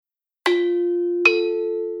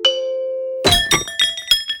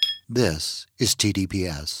This is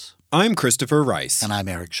TDPS. I'm Christopher Rice. And I'm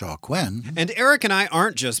Eric Shaw Quinn. And Eric and I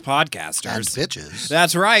aren't just podcasters. And bitches.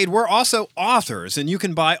 That's right. We're also authors, and you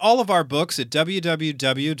can buy all of our books at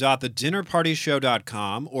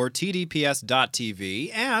www.thedinnerpartyshow.com or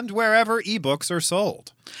tdps.tv and wherever ebooks are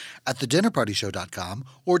sold. At thedinnerpartyshow.com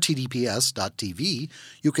or tdps.tv,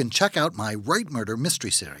 you can check out my Right Murder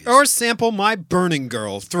mystery series. Or sample my Burning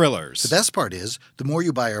Girl thrillers. The best part is, the more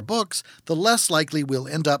you buy our books, the less likely we'll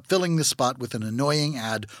end up filling the spot with an annoying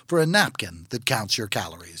ad for a napkin that counts your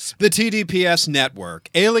calories. The TDPS Network,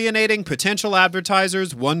 alienating potential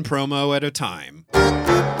advertisers one promo at a time.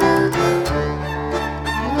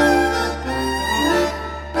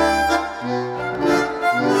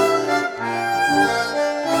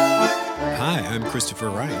 I'm Christopher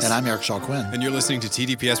Rice. And I'm Eric Shaw Quinn. And you're listening to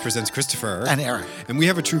TDPS Presents Christopher. And Eric. And we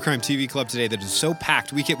have a True Crime TV club today that is so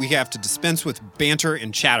packed, we have to dispense with banter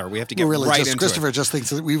and chatter. We have to get right into Christopher it. just thinks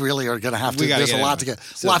that we really are going to have to. There's a lot to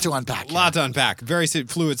unpack. A lot to unpack. Very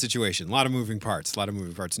fluid situation. A lot of moving parts.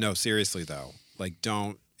 No, seriously, though.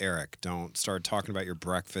 Don't start talking about your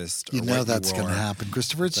breakfast. You know that's going to happen,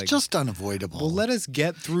 Christopher. It's just unavoidable. Well, let us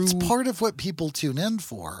get through. It's part of what people tune in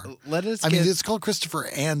for. It's called Christopher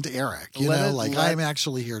and Eric. I'm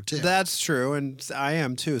actually here too. That's true, and I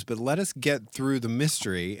am too. But let us get through the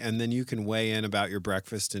mystery, and then you can weigh in about your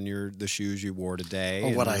breakfast and the shoes you wore today.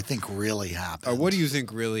 Or what I think really happened. Or what do you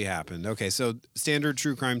think really happened? Okay, so standard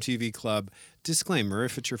True Crime TV club disclaimer: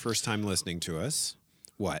 if it's your first time listening to us.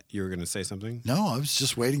 What? You were going to say something? No, I was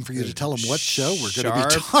just waiting for you to tell them what show we're going to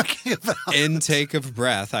be talking about. Intake of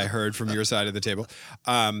breath, I heard from your side of the table.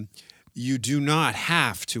 You do not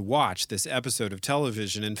have to watch this episode of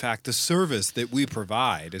television. In fact, the service that we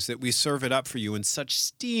provide is that we serve it up for you in such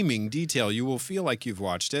steaming detail, you will feel like you've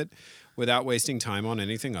watched it without wasting time on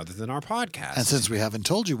anything other than our podcast. And since we haven't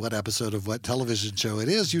told you what episode of what television show it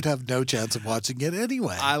is, you'd have no chance of watching it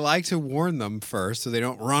anyway. I like to warn them first so they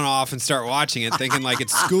don't run off and start watching it thinking like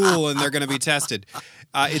it's school and they're going to be tested.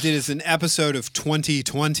 It is an episode of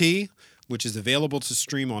 2020, which is available to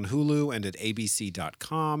stream on Hulu and at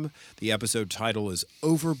abc.com. The episode title is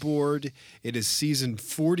Overboard. It is season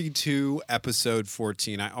 42, episode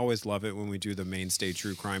 14. I always love it when we do the mainstay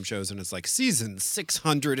true crime shows, and it's like season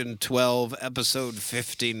 612, episode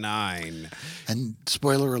 59. And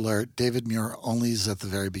spoiler alert, David Muir only is at the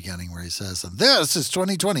very beginning where he says, and this is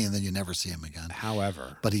 2020, and then you never see him again.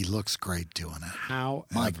 However. But he looks great doing it.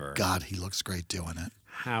 My God, he looks great doing it.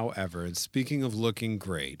 However, and speaking of looking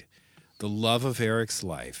great, the love of Eric's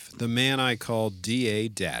life, the man I call D.A.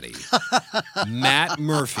 Daddy, Matt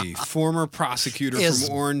Murphy, former prosecutor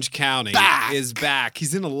from Orange County, is back.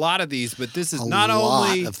 He's in a lot of these, but this is not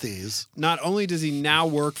only does he now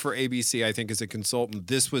work for ABC, I think, as a consultant,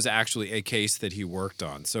 this was actually a case that he worked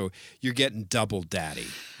on. So you're getting double daddy.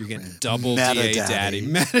 You're getting double D.A. Daddy.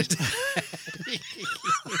 Meta Daddy.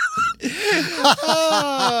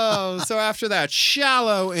 So after that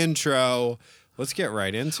shallow intro, let's get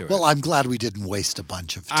right into it. Well, I'm glad we didn't waste a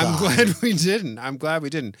bunch of time. I'm glad we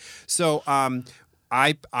didn't. So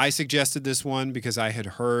I suggested this one because I had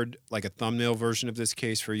heard like a thumbnail version of this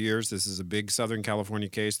case for years. This is a big Southern California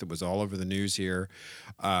case that was all over the news here.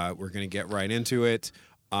 We're going to get right into it.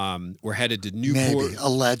 We're headed to Newport. Maybe,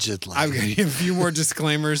 allegedly. I'm going to give a few more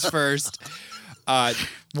disclaimers first.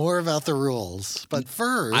 More about the rules. But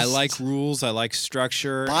first, I like rules. I like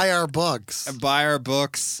structure. Buy our books.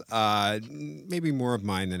 Maybe more of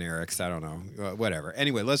mine than Eric's. I don't know. Whatever.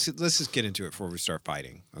 Anyway, let's just get into it before we start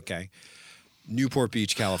fighting. Okay. Newport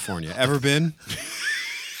Beach, California. Ever been?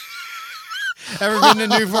 Ever been to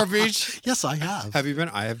Newport Beach? Yes, I have. Have you been?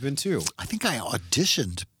 I have been too. I think I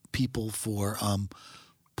auditioned people for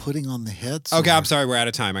putting on the hits. Okay, I'm sorry. We're out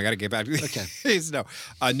of time. I got to get back. Okay. No.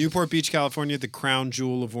 Newport Beach, California, the crown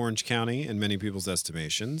jewel of Orange County in many people's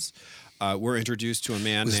estimations. We're introduced to a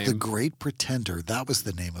man named... The Great Pretender. That was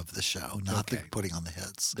the name of the show, not the Putting on the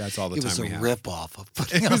Hits. That's all the time we have. It was a rip-off of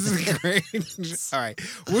Putting on the Hits. All right.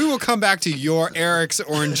 We will come back to your Eric's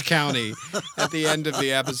Orange County at the end of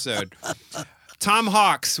the episode. Tom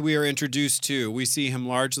Hawks, we are introduced to. We see him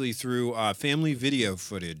largely through family video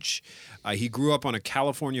footage. He grew up on a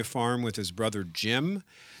California farm with his brother Jim.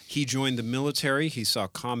 He joined the military. He saw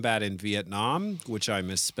combat in Vietnam, which I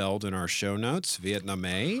misspelled in our show notes.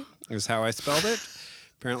 Vietnamese is how I spelled it.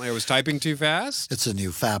 Apparently I was typing too fast. It's a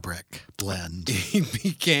new fabric blend. He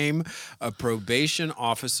became a probation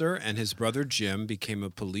officer, and his brother Jim became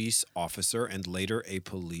a police officer and later a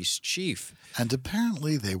police chief. And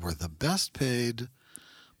apparently they were the best paid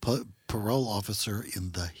parole officer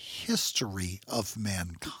in the history of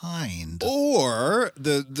mankind. Or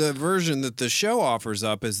the version that the show offers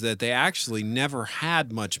up is that they actually never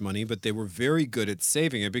had much money, but they were very good at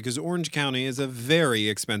saving it because Orange County is a very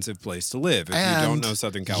expensive place to live if you don't know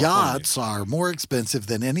Southern California. Yachts are more expensive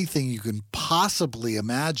than anything you can possibly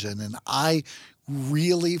imagine. And I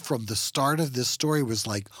really, from the start of this story, was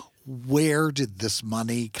like, where did this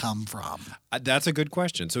money come from? That's a good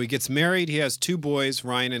question. So he gets married. He has 2 boys,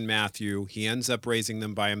 Ryan and Matthew. He ends up raising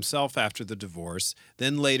them by himself after the divorce.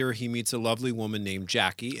 Then later he meets a lovely woman named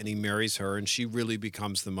Jackie, and he marries her, and she really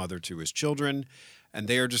becomes the mother to his children. And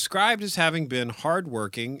they are described as having been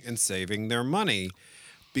hardworking and saving their money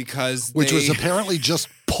because Which was apparently just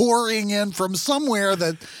pouring in from somewhere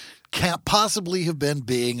that can't possibly have been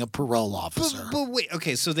being a parole officer. But wait,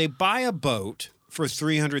 okay, so they buy a boat for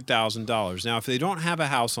 $300,000. Now, if they don't have a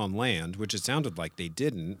house on land, which it sounded like they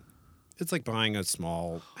didn't, it's like buying a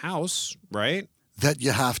small house, right? That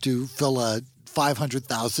you have to fill a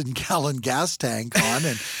 500,000-gallon gas tank on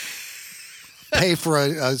and pay for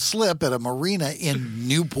a slip at a marina in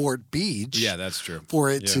Newport Beach. Yeah, that's true. For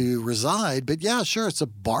it to reside. But yeah, sure, it's a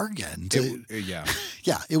bargain. Yeah.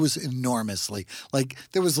 Yeah, it was enormously. Like,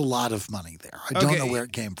 there was a lot of money there. I don't know where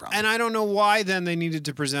it came from. And I don't know why then they needed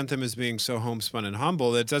to present them as being so homespun and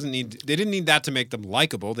humble. They didn't need that to make them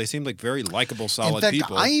likable. They seemed like very likable, solid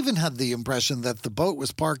people. I even had the impression that the boat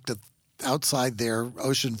was parked outside their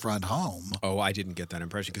oceanfront home. Oh, I didn't get that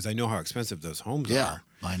impression because I know how expensive those homes are. Yeah,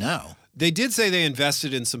 I know. They did say they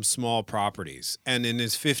invested in some small properties, and in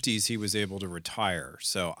his 50s, he was able to retire.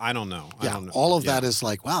 So I don't know. All of that is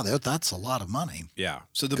like, wow, that's a lot of money. Yeah.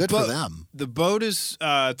 So good for them. The boat is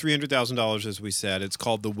 $300,000, as we said. It's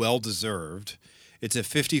called the Well Deserved. It's a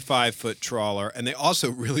 55-foot trawler, and they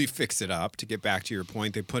also really fix it up. To get back to your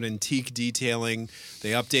point, they put in teak detailing.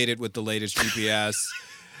 They update it with the latest GPS.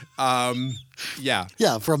 Yeah,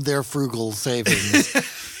 from their frugal savings.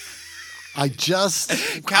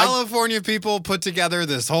 California people put together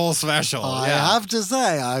this whole special. I have to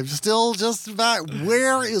say, I'm still just about,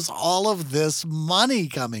 where is all of this money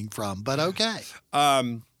coming from? But okay.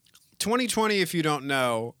 2020, if you don't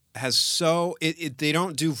know, has they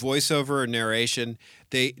don't do voiceover or narration.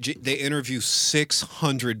 They interview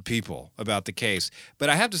 600 people about the case. But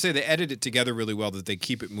I have to say they edit it together really well that they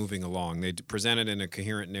keep it moving along. They present it in a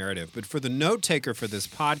coherent narrative. But for the note taker for this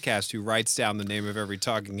podcast who writes down the name of every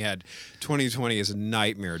talking head, 2020 is a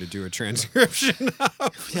nightmare to do a transcription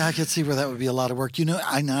of. Yeah, I could see where that would be a lot of work. And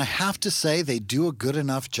I have to say they do a good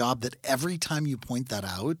enough job that every time you point that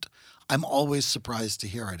out, I'm always surprised to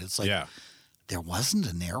hear it. It's like, there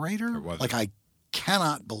wasn't a narrator? There wasn't. Like, I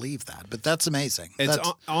cannot believe that, but that's amazing. It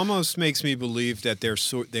almost makes me believe that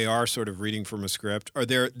they are sort of reading from a script, or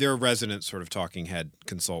they're resident sort of talking head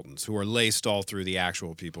consultants who are laced all through the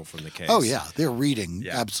actual people from the case. Oh yeah, they're reading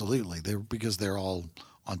absolutely. Because they're all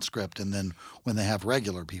on script, and then when they have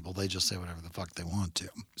regular people, they just say whatever the fuck they want to.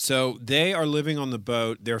 So they are living on the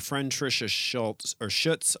boat. Their friend Trisha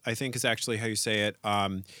Schutz, I think is actually how you say it,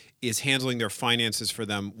 is handling their finances for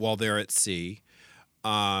them while they're at sea.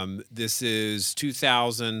 This is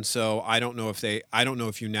 2000, so I don't know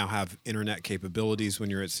if you now have internet capabilities when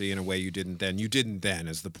you're at sea in a way you didn't then. You didn't then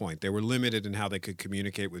is the point. They were limited in how they could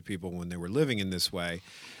communicate with people when they were living in this way.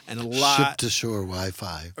 And a lot ship to shore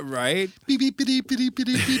Wi-Fi. Right? Beep beep beep beep beep beep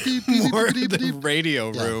beep beep. More the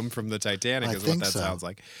radio room from the Titanic is what that sounds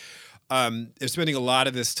like. They're spending a lot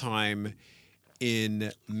of this time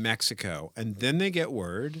in Mexico, and then they get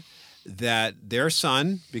word that their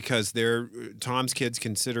son, because Tom's kids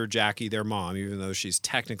consider Jackie their mom, even though she's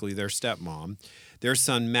technically their stepmom, their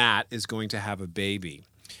son Matt is going to have a baby.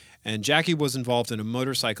 And Jackie was involved in a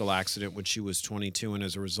motorcycle accident when she was 22, and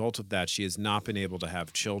as a result of that, she has not been able to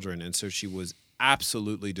have children. And so she was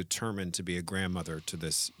absolutely determined to be a grandmother to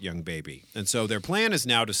this young baby. And so their plan is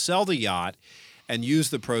now to sell the yacht and use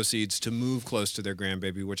the proceeds to move close to their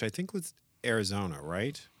grandbaby, which I think was Arizona,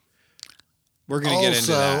 right? We're going to get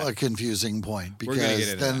into that. Also a confusing point,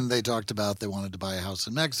 because then they talked about they wanted to buy a house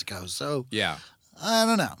in Mexico. So yeah, I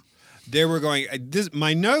don't know. They were going.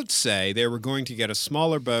 My notes say they were going to get a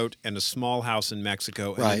smaller boat and a small house in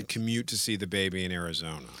Mexico, and then commute to see the baby in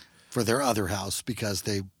Arizona for their other house, because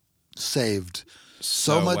they saved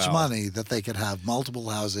so much money that they could have multiple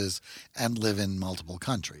houses and live in multiple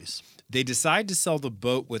countries. They decide to sell the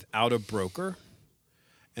boat without a broker.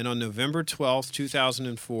 And on November 12th,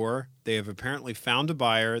 2004, they have apparently found a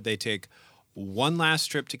buyer. They take one last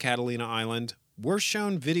trip to Catalina Island. We're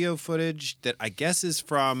shown video footage that I guess is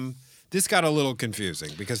from... This got a little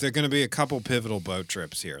confusing because there are going to be a couple pivotal boat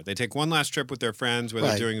trips here. They take one last trip with their friends where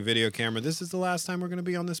they're doing a video camera. This is the last time we're going to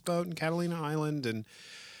be on this boat in Catalina Island. And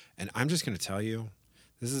And I'm just going to tell you,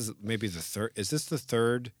 this is maybe the third. Is this the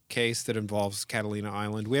third case that involves Catalina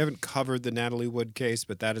Island? We haven't covered the Natalie Wood case,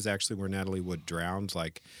 but that is actually where Natalie Wood drowned.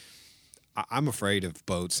 Like, I'm afraid of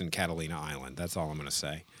boats in Catalina Island. That's all I'm going to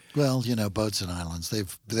say. Well, boats and islands,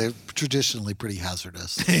 they're traditionally pretty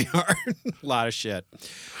hazardous. They are. A lot of shit.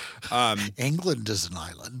 England is an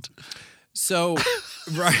island. So,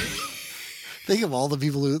 right. Think of all the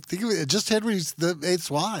people who think of it. Just Henry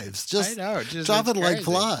VIII's wives. Just I know, just dropping like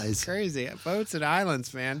flies. It's crazy. Boats and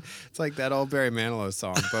islands, man. It's like that old Barry Manilow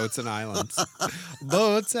song, Boats and Islands.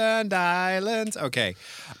 Boats and Islands. Okay.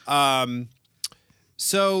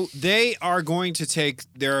 So they're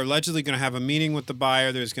allegedly going to have a meeting with the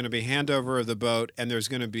buyer. There's going to be handover of the boat, and there's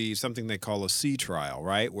going to be something they call a sea trial,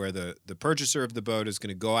 right? Where the purchaser of the boat is going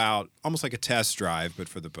to go out almost like a test drive, but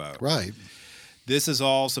for the boat. Right. This is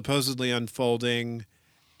all supposedly unfolding,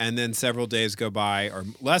 and then several days go by, or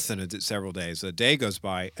less than several days. A day goes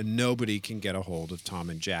by, and nobody can get a hold of Tom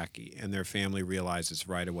and Jackie, and their family realizes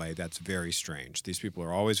right away that's very strange. These people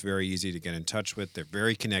are always very easy to get in touch with. They're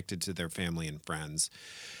very connected to their family and friends.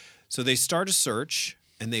 So they start a search,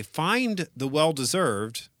 and they find the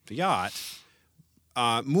well-deserved, the yacht,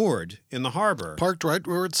 moored in the harbor. Parked right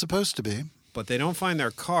where it's supposed to be. But they don't find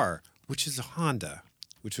their car, which is a Honda.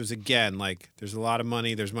 Which was, again, like, there's a lot of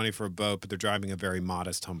money. There's money for a boat, but they're driving a very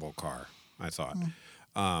modest, humble car, I thought.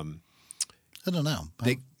 I don't know.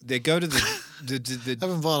 They go to the I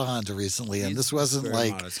haven't bought a Honda recently, and this wasn't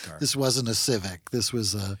like this wasn't a Civic. This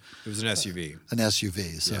was it was an SUV. An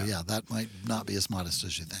SUV. So yeah, that might not be as modest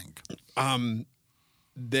as you think.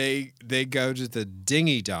 They go to the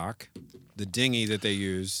dinghy dock, the dinghy that they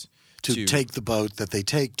use to take the boat that they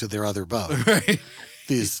take to their other boat. Right.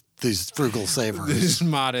 These frugal savers. These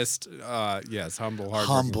modest,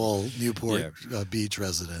 humble Newport Beach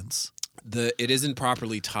residents. It isn't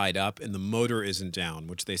properly tied up, and the motor isn't down,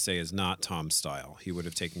 which they say is not Tom's style. He would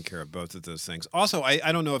have taken care of both of those things. Also,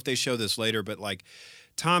 I don't know if they show this later, but like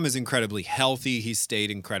Tom is incredibly healthy. He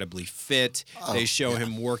stayed incredibly fit. They show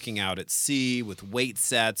him working out at sea with weight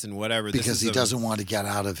sets and whatever. Because he doesn't want to get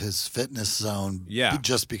out of his fitness zone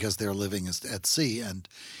just because they're living at sea. And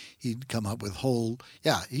he'd come up with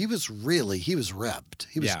he was ripped.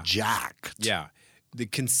 He was jacked. Yeah. The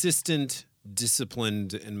consistent,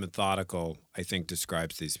 disciplined, and methodical, I think,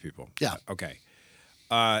 describes these people. Yeah. Okay.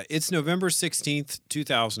 It's November 16th,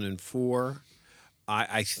 2004.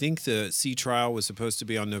 I think the sea trial was supposed to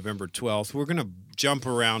be on November 12th. We're going to jump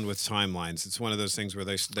around with timelines. It's one of those things where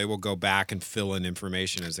they will go back and fill in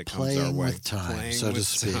information as it comes our way. Playing with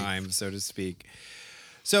time, so to speak.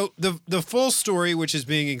 So the full story, which is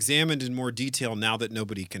being examined in more detail now that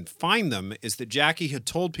nobody can find them, is that Jackie had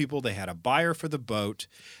told people they had a buyer for the boat.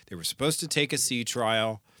 They were supposed to take a sea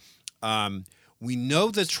trial. We know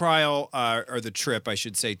the trial, or the trip, I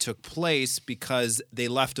should say, took place because they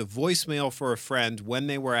left a voicemail for a friend when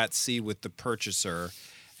they were at sea with the purchaser.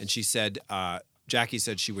 And she said, Jackie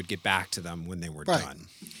said she would get back to them when they were done.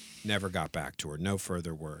 Never got back to her. No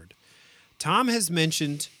further word. Tom has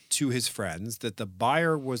mentioned to his friends that the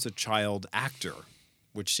buyer was a child actor,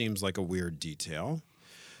 which seems like a weird detail.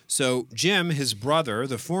 So Jim, his brother,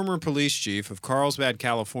 the former police chief of Carlsbad,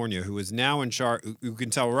 California, who is now in charge, who can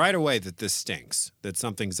tell right away that this stinks, that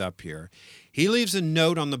something's up here, he leaves a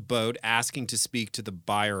note on the boat asking to speak to the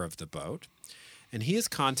buyer of the boat. And he is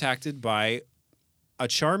contacted by a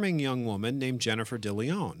charming young woman named Jennifer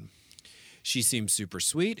DeLeon. She seems super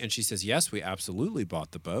sweet, and she says, yes, we absolutely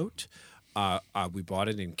bought the boat. We bought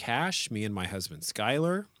it in cash, me and my husband,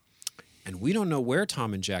 Skylar. And we don't know where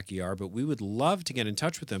Tom and Jackie are, but we would love to get in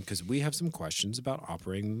touch with them because we have some questions about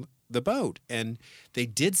operating the boat. And they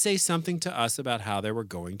did say something to us about how they were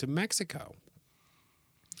going to Mexico.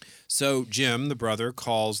 So Jim, the brother,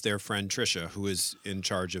 calls their friend Tricia, who is in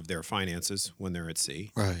charge of their finances when they're at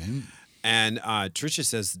sea. Right. And Tricia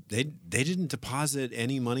says they didn't deposit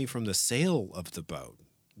any money from the sale of the boat,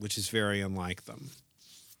 which is very unlike them.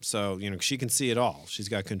 So, she can see it all. She's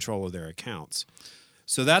got control of their accounts.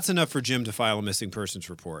 So that's enough for Jim to file a missing persons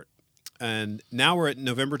report. And now we're at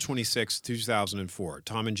November 26, 2004.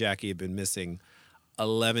 Tom and Jackie have been missing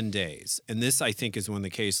 11 days. And this, I think, is when the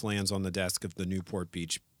case lands on the desk of the Newport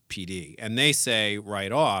Beach PD. And they say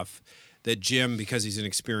right off that Jim, because he's an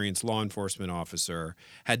experienced law enforcement officer,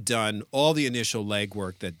 had done all the initial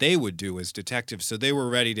legwork that they would do as detectives. So they were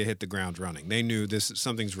ready to hit the ground running. They knew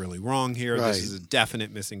something's really wrong here. Right. This is a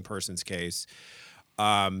definite missing persons case.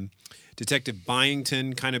 Detective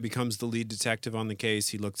Byington kind of becomes the lead detective on the case.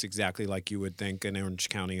 He looks exactly like you would think an Orange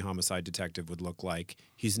County homicide detective would look like.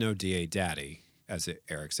 He's no DA daddy, as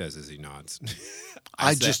Eric says as he nods.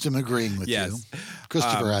 I just am agreeing with you.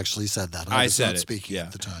 Christopher actually said that. I was said not speaking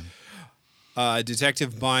at the time.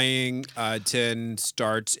 Detective Byington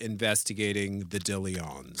starts investigating the De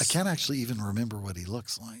Leons. I can't actually even remember what he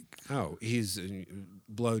looks like. Oh, he's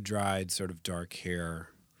blow-dried, sort of dark hair.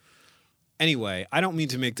 Anyway, I don't mean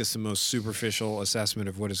to make this the most superficial assessment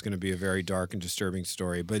of what is going to be a very dark and disturbing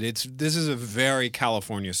story, but this is a very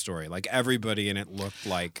California story. Like, everybody in it looked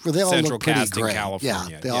like Central Casting, California.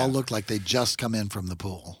 Yeah, they all look like they just come in from the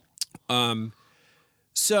pool.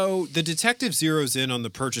 So the detective zeroes in on the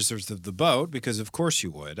purchasers of the boat, because of course you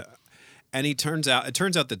would. And it turns out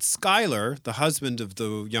that Skyler, the husband of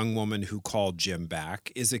the young woman who called Jim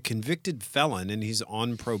back, is a convicted felon and he's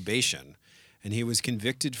on probation. And he was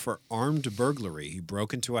convicted for armed burglary. He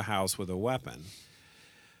broke into a house with a weapon.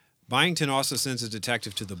 Byington also sends a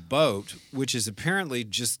detective to the boat, which is apparently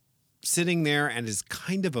just sitting there and is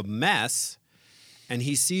kind of a mess. And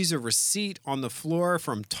he sees a receipt on the floor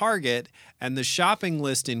from Target, and the shopping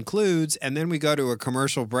list includes, and then we go to a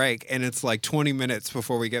commercial break, and it's like 20 minutes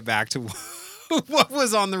before we get back to what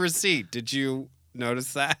was on the receipt. Did you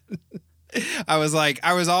notice that? I was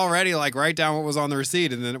already like, write down what was on the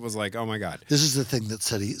receipt, and then it was like, oh my God. This is the thing that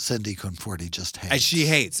Cindy Conforti just hates. And she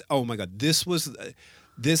hates. Oh my God. This,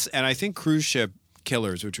 and I think Cruise Ship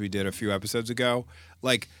Killers, which we did a few episodes ago,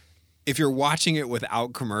 like, if you're watching it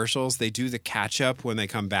without commercials, they do the catch-up when they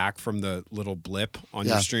come back from the little blip on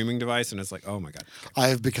your streaming device, and it's like, oh, my God. I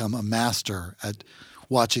have become a master at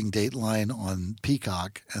watching Dateline on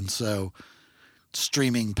Peacock, and so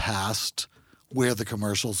streaming past where the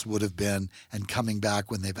commercials would have been and coming back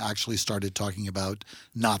when they've actually started talking about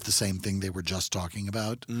not the same thing they were just talking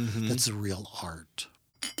about. Mm-hmm. That's a real art.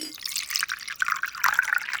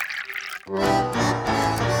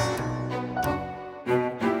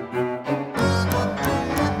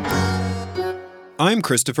 I'm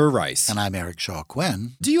Christopher Rice. And I'm Eric Shaw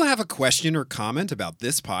Quinn. Do you have a question or comment about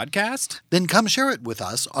this podcast? Then come share it with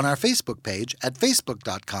us on our Facebook page at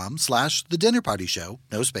facebook.com/The Dinner Party Show,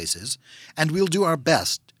 no spaces, and we'll do our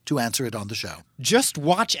best to answer it on the show. Just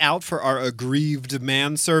watch out for our aggrieved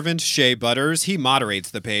manservant, Shea Butters. He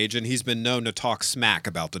moderates the page, and he's been known to talk smack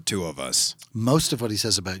about the two of us. Most of what he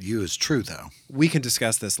says about you is true, though. We can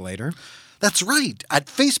discuss this later. That's right, at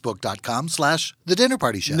facebook.com/The Dinner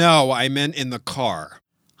Party Show. No, I meant in the car.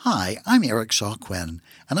 Hi, I'm Eric Shaw Quinn,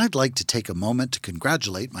 and I'd like to take a moment to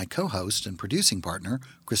congratulate my co-host and producing partner,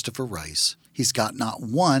 Christopher Rice. He's got not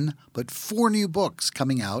one, but 4 new books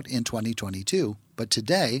coming out in 2022. But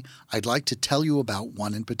today, I'd like to tell you about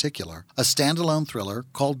one in particular, a standalone thriller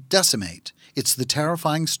called Decimate. It's the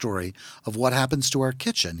terrifying story of what happens to our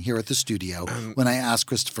kitchen here at the studio when I ask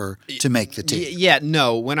Christopher to make the tea.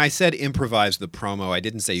 No. When I said improvise the promo, I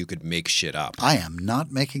didn't say you could make shit up. I am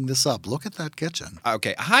not making this up. Look at that kitchen.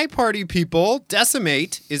 Okay. Hi, party people.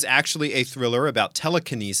 Decimate is actually a thriller about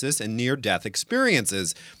telekinesis and near-death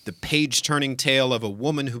experiences. The page-turning tale of a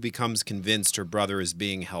woman who becomes convinced her brother is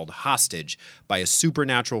being held hostage by a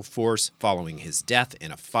supernatural force following his death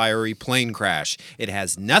in a fiery plane crash. It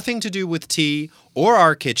has nothing to do with tea or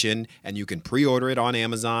our kitchen, and you can pre-order it on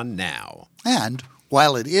Amazon now. And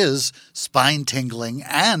while it is spine-tingling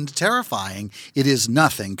and terrifying, it is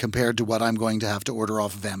nothing compared to what I'm going to have to order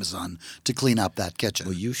off of Amazon to clean up that kitchen.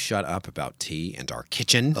 Will you shut up about tea and our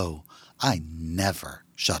kitchen? Oh, I never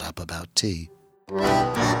shut up about tea.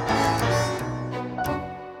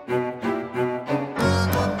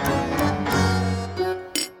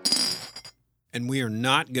 And we are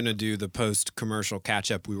not going to do the post-commercial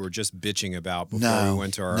catch-up we were just bitching about before we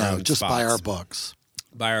went to our own spots. No, just buy our books.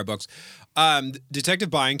 Buy our books. Detective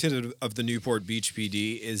Byington of the Newport Beach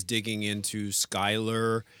PD is digging into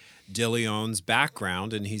Skyler De Leon's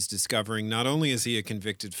background, and he's discovering not only is he a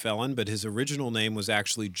convicted felon, but his original name was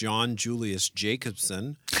actually John Julius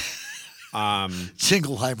Jacobson.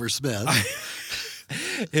 Jingleheimer Smith.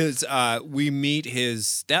 We meet his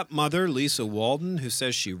stepmother, Lisa Walden, who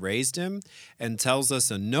says she raised him and tells us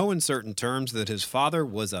in no uncertain terms that his father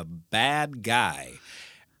was a bad guy.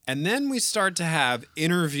 And then we start to have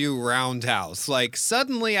interview roundhouse. Like,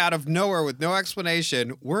 suddenly out of nowhere with no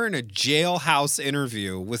explanation, we're in a jailhouse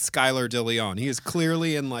interview with Skyler De Leon. He is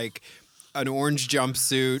clearly in like an orange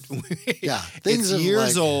jumpsuit. Yeah. It's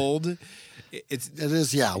years old. It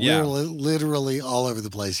is, yeah. We're literally all over the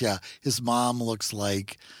place. Yeah. His mom looks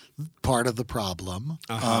like part of the problem.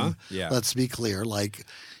 Let's be clear. Like,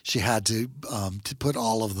 she had to put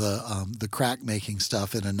all of the crack making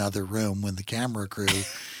stuff in another room when the camera crew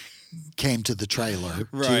came to the trailer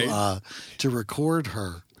to record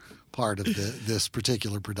her. part of this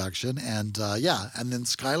particular production. And and then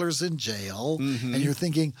Skylar's in jail, and you're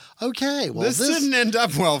thinking, okay, well, this didn't end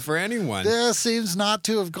up well for anyone. This seems not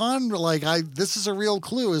to have gone this is a real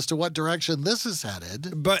clue as to what direction this is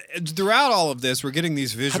headed. But throughout all of this, we're getting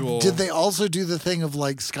these visual. Did they also do the thing of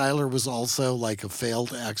Skylar was also a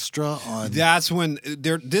failed extra on? That's when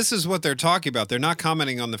this is what they're talking about. They're not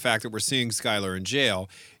commenting on the fact that we're seeing Skylar in jail.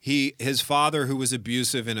 His father, who was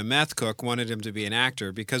abusive and a meth cook, wanted him to be an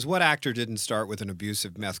actor because what actor didn't start with an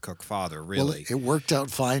abusive meth cook father, really? Well, it worked out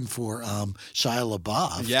fine for Shia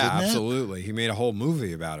LaBeouf, yeah, didn't absolutely. He made a whole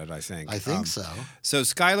movie about it, I think. I think so. So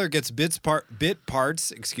Skylar gets bit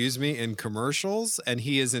parts, in commercials, and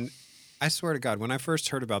he is I swear to God, when I first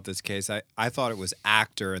heard about this case, I thought it was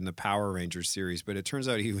actor in the Power Rangers series, but it turns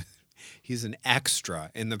out he's an extra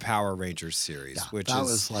in the Power Rangers series. Yeah,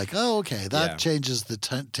 was okay, that changes the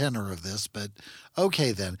tenor of this, but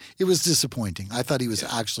okay then. It was disappointing. I thought he was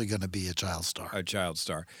actually going to be a child star. A child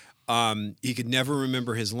star. He could never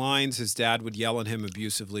remember his lines. His dad would yell at him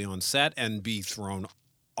abusively on set and be thrown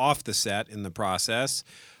off the set in the process.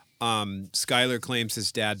 Skylar claims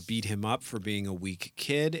his dad beat him up for being a weak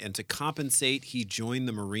kid, and to compensate, he joined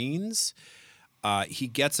the Marines. He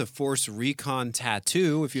gets a Force Recon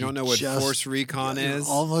tattoo. If you don't know what Force Recon is.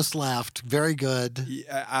 Almost laughed. Very good. He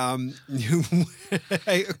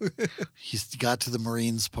got to the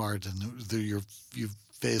Marines part, and your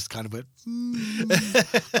face kind of went,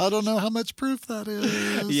 I don't know how much proof that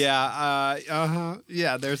is. Yeah.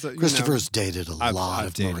 Yeah, there's a... Christopher's dated a lot of Marines.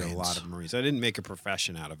 I've dated a lot of Marines. I didn't make a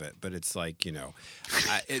profession out of it, but it's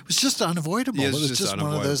it was just unavoidable. It was just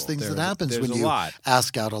one of those things that happens when you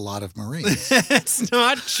ask out a lot of Marines. It's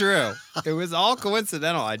not true. It was all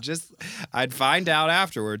coincidental. I'd find out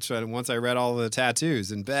afterwards once I read all the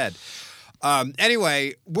tattoos in bed.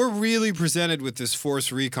 Anyway, we're really presented with this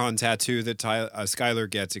Force Recon tattoo that Skylar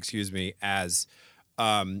gets, as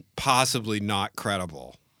possibly not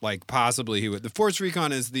credible. Possibly he would. The Force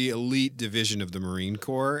Recon is the elite division of the Marine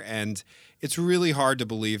Corps, and it's really hard to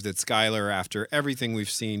believe that Skylar, after everything we've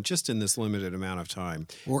seen just in this limited amount of time,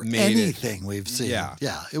 or anything we've seen.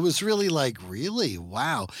 Yeah. It was really really?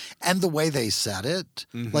 Wow. And the way they said it,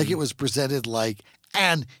 it was presented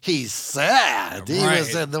and he said he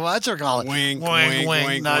was in the whatchamacallit. Wink, wink,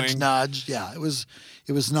 wink, nudge, wink. nudge. Yeah, it was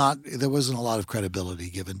not. There wasn't a lot of credibility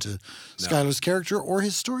given to Skylar's character or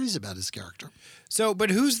his stories about his character. So, but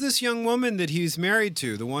who's this young woman that he's married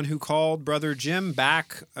to? The one who called Brother Jim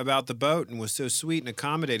back about the boat and was so sweet and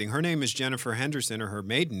accommodating. Her name is Jennifer Henderson, or her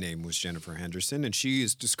maiden name was Jennifer Henderson, and she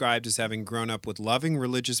is described as having grown up with loving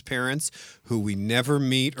religious parents who we never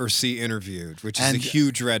meet or see interviewed, which is a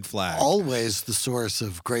huge red flag. Always the source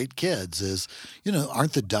of great kids is,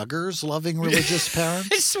 aren't the Duggars loving religious parents?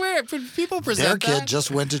 I swear, people present their kid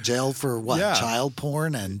just went to jail for what? Yeah. Child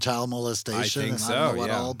porn and child molestation. I think and so. I don't know what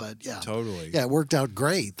yeah. all, but yeah, totally. Yeah, it worked out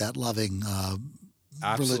great. That loving,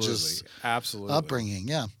 religious upbringing.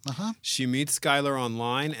 Yeah. She meets Skylar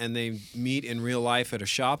online, and they meet in real life at a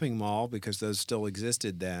shopping mall because those still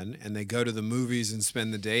existed then, and they go to the movies and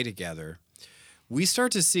spend the day together. We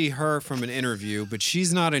start to see her from an interview, but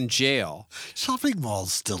she's not in jail. Shopping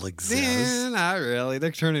malls still exist. Not really.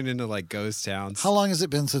 They're turning into ghost towns. How long has it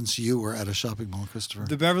been since you were at a shopping mall, Christopher?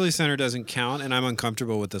 The Beverly Center doesn't count, and I'm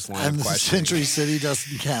uncomfortable with this line of questioning. And Century City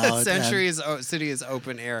doesn't count. City is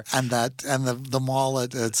open air. And the mall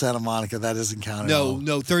at Santa Monica, that doesn't count at all.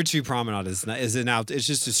 No, 3rd Street Promenade it's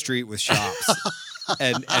just a street with shops.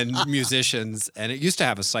 and musicians, and it used to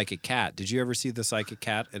have a psychic cat. Did you ever see the psychic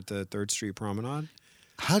cat at the 3rd Street Promenade?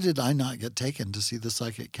 How did I not get taken to see the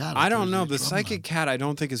psychic cat? I don't know. The psychic cat, I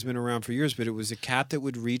don't think has been around for years, but it was a cat that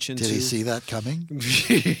would reach into... Did he see that coming?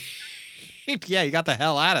 Yeah, he got the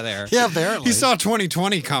hell out of there. Yeah, apparently. He saw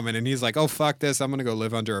 2020 coming, and he's like, oh, fuck this. I'm going to go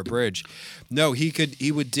live under a bridge. No,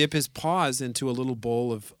 he would dip his paws into a little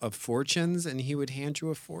bowl of fortunes, and he would hand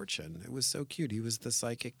you a fortune. It was so cute. He was the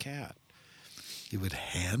psychic cat. He would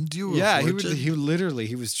hand you a fortune?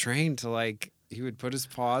 He was trained to he would put his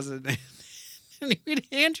paws in and he would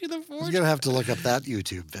hand you the fortune. You're going to have to look up that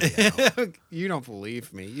YouTube video. You don't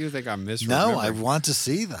believe me. You think I'm misremembering. No, I want to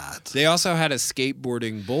see that. They also had a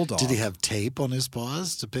skateboarding bulldog. Did he have tape on his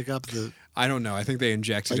paws to pick up the... I don't know. I think they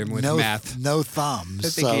injected him with meth. No thumbs. I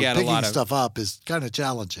think he had picking a lot of stuff up is kind of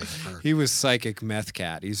challenging. He was psychic meth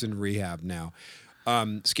cat. He's in rehab now.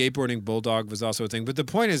 Skateboarding Bulldog was also a thing. But the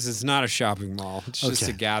point is, it's not a shopping mall. It's just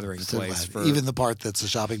a gathering place. Even the part that's a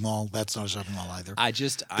shopping mall, that's not a shopping mall either.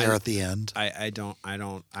 They're at the end.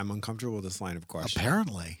 I'm uncomfortable with this line of question.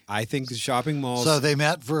 Apparently. I think the shopping malls. So they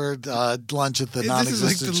met for lunch at the non-existent shopping mall.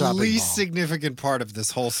 This is like the least significant part of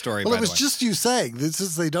this whole story. Well, it was just you saying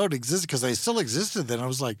they don't exist because they still existed. Then I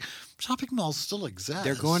was like, shopping malls still exist.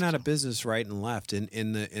 They're going out of business right and left.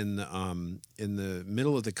 In the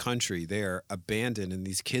middle of the country, they're abandoned, and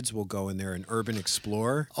these kids will go in there and urban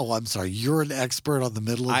explore. Oh, I'm sorry. You're an expert on the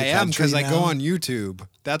middle of the country. I am, because I go on YouTube.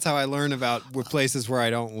 That's how I learn about places where I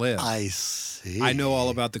don't live. I see. I know all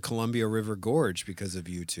about the Columbia River Gorge because of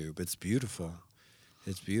YouTube. It's beautiful.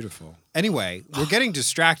 It's beautiful. Anyway, we're getting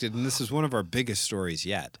distracted, and this is one of our biggest stories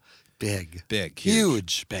yet. Big.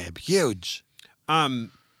 Huge, babe. Huge.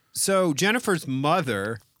 So Jennifer's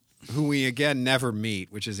mother, who we again never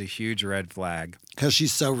meet, which is a huge red flag. Because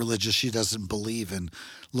she's so religious, she doesn't believe in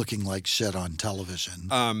looking like shit on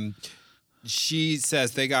television. She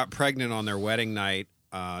says they got pregnant on their wedding night.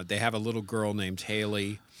 They have a little girl named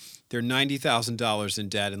Haley. They're $90,000 in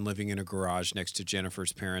debt and living in a garage next to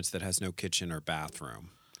Jennifer's parents that has no kitchen or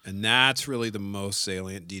bathroom. And that's really the most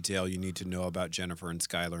salient detail you need to know about Jennifer and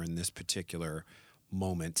Skylar in this particular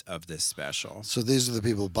moment of this special. So these are the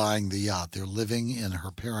people buying the yacht. They're living in her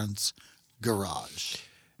parents' garage.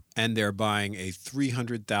 And they're buying a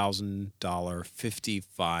 $300,000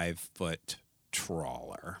 55-foot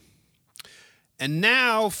trawler. And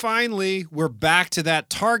now, finally, we're back to that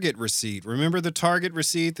Target receipt. Remember the Target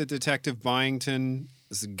receipt that Detective Byington,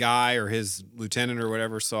 this guy or his lieutenant or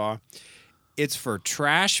whatever, saw? It's for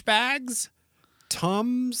trash bags,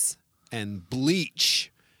 Tums, and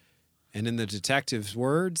bleach. And in the detective's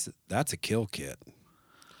words, that's a kill kit.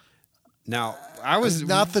 Now, I was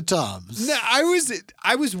not the Tums. No, I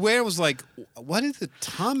was where I was like, what did the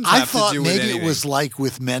Tums have to do with anything? I thought maybe it was like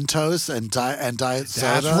with Mentos and diet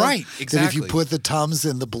soda. That's right, exactly. That if you put the Tums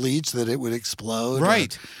in the bleach, that it would explode.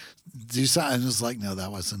 Right. Do something. And it was like, no,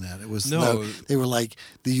 that wasn't it. It was no. They were like,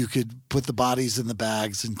 you could put the bodies in the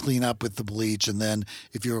bags and clean up with the bleach, and then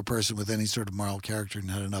if you were a person with any sort of moral character and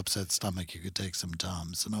had an upset stomach, you could take some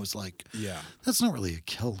Tums. And I was like, yeah, that's not really a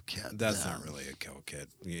kill kit. That's not really a kill kit.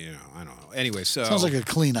 You know, I don't know. Anyway, so sounds like a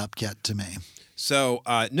cleanup kit to me. So,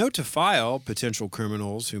 note to file potential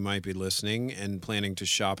criminals who might be listening and planning to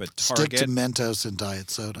shop at Target. Stick to Mentos and diet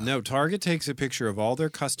soda. No, Target takes a picture of all their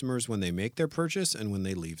customers when they make their purchase and when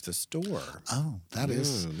they leave the store. Oh,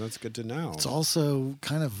 that's good to know. It's also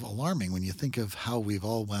kind of alarming when you think of how we've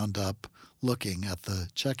all wound up looking at the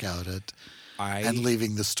checkout and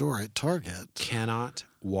leaving the store at Target. Cannot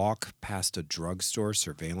walk past a drugstore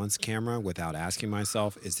surveillance camera without asking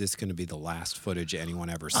myself, is this going to be the last footage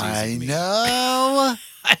anyone ever sees of me? I know.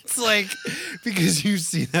 It's like, because you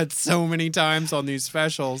see that so many times on these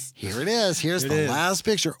specials. Here it is. Here's the last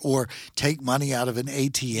picture. Or take money out of an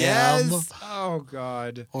ATM. Yes. Oh,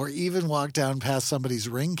 God. Or even walk down past somebody's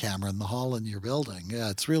Ring camera in the hall in your building.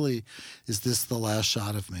 Yeah, it's really, is this the last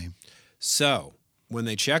shot of me? So, when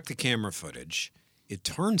they check the camera footage, it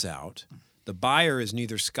turns out the buyer is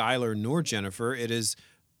neither Skylar nor Jennifer. It is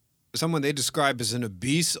someone they describe as an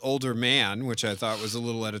obese older man, which I thought was a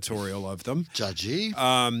little editorial of them. Judgy.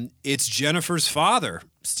 It's Jennifer's father,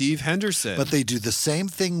 Steve Henderson. But they do the same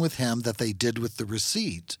thing with him that they did with the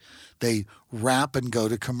receipt. They wrap and go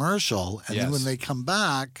to commercial, and then when they come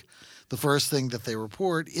back, the first thing that they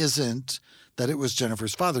report isn't that it was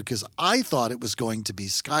Jennifer's father, because I thought it was going to be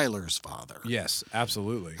Skylar's father. Yes,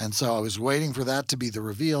 absolutely. And so I was waiting for that to be the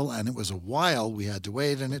reveal, and it was a while we had to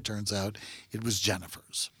wait, and it turns out it was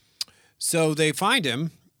Jennifer's. So they find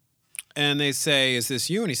him, and they say, is this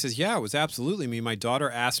you? And he says, yeah, it was absolutely me. My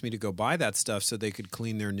daughter asked me to go buy that stuff so they could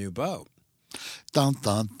clean their new boat. Dun,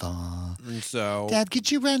 dun, dun. And so, Dad,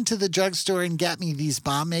 could you run to the drugstore and get me these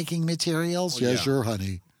bomb-making materials? Well, yeah, sure,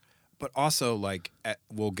 honey. But also, like,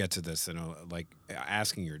 we'll get to this, like,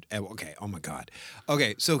 asking your, okay, oh my God.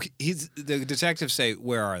 Okay, so the detectives say,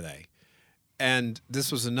 where are they? And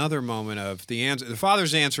this was another moment of the answer. The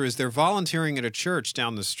father's answer is they're volunteering at a church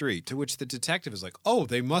down the street, to which the detective is like, oh,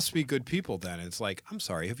 they must be good people then. It's like, I'm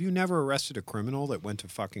sorry, have you never arrested a criminal that went to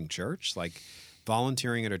fucking church? Like,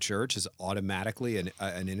 volunteering at a church is automatically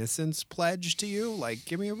an innocence pledge to you? Like,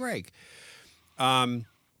 give me a break.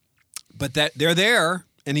 But that they're there.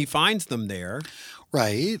 And he finds them there.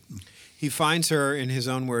 Right. He finds her, in his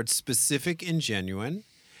own words, specific and genuine.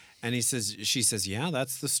 And she says, yeah,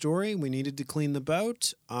 that's the story. We needed to clean the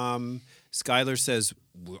boat. Skylar says,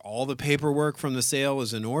 all the paperwork from the sale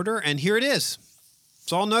is in order. And here it is.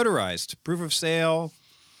 It's all notarized. Proof of sale.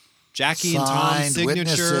 Jackie and Tom's signature.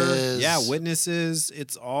 Witnesses. Yeah, witnesses.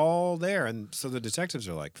 It's all there. And so the detectives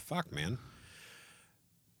are like, fuck, man.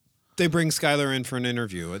 They bring Skylar in for an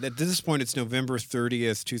interview. At this point, it's November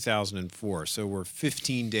 30th, 2004. So we're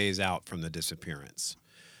 15 days out from the disappearance.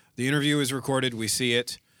 The interview is recorded. We see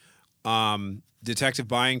it. Detective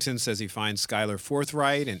Byington says he finds Skylar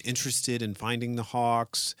forthright and interested in finding the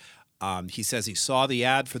Hawks. He says he saw the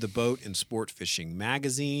ad for the boat in Sport Fishing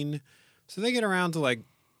magazine. So they get around to like,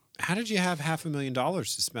 how did you have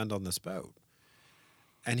 $500,000 to spend on this boat?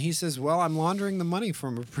 And he says, well, I'm laundering the money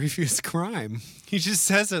from a previous crime. He just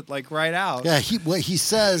says it like right out. Yeah, he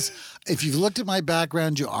says, if you've looked at my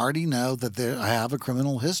background, you already know that I have a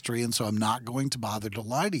criminal history, and so I'm not going to bother to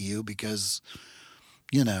lie to you because,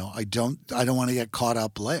 you know, I don't want to get caught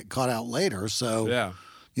out later. So, yeah.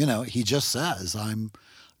 You know, he just says,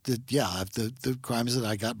 the crimes that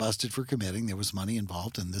I got busted for committing, there was money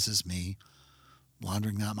involved, and this is me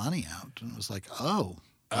laundering that money out. And it was like, oh,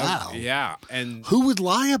 wow. Yeah. And who would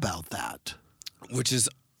lie about that? Which is,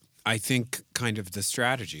 I think, kind of the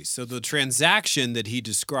strategy. So the transaction that he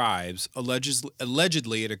describes,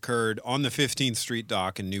 allegedly it occurred on the 15th Street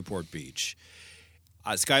dock in Newport Beach.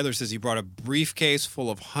 Skylar says he brought a briefcase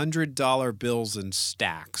full of $100 bills in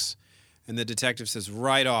stacks. And the detective says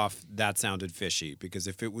right off, that sounded fishy. Because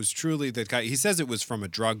if it was truly the guy, he says it was from a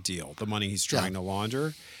drug deal, the money he's trying to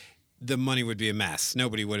launder. The money would be a mess.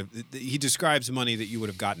 Nobody would have. He describes money that you would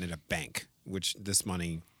have gotten at a bank, which this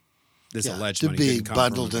money, alleged money, didn't come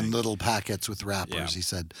bundled from in little packets with wrappers. Yeah. He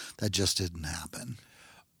said that just didn't happen.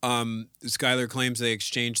 Skylar claims they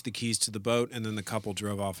exchanged the keys to the boat, and then the couple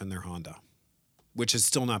drove off in their Honda, which has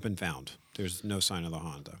still not been found. There's no sign of the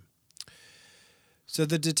Honda. So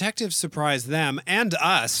the detectives surprised them and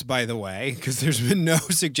us, by the way, because there's been no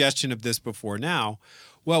suggestion of this before now.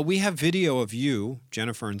 Well, we have video of you,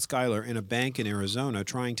 Jennifer and Skylar, in a bank in Arizona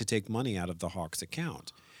trying to take money out of the Hawks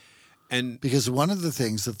account. And because one of the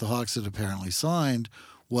things that the Hawks had apparently signed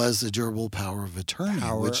was a durable power of attorney,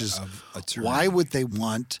 why would they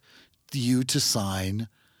want you to sign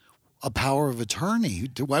a power of attorney?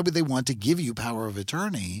 Why would they want to give you power of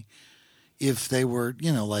attorney if they were,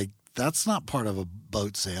 that's not part of a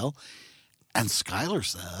boat sale? And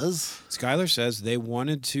Skylar says they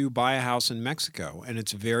wanted to buy a house in Mexico, and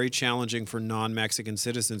it's very challenging for non-Mexican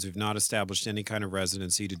citizens who've not established any kind of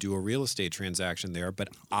residency to do a real estate transaction there. But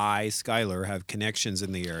I, Skylar, have connections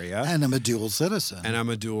in the area. And I'm a dual citizen.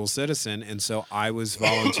 And so I was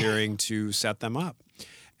volunteering to set them up.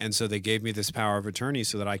 And so they gave me this power of attorney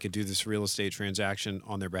so that I could do this real estate transaction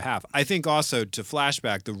on their behalf. I think also, to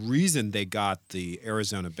flashback, the reason they got the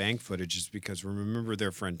Arizona bank footage is because, remember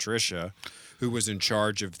their friend Tricia, who was in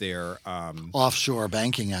charge of their offshore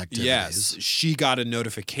banking activities. Yes, she got a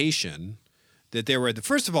notification that they were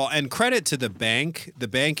first of all, and credit to the bank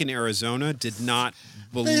in Arizona did not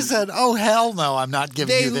believe. They said, "Oh hell no, I'm not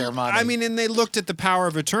giving you their money." I mean, and they looked at the power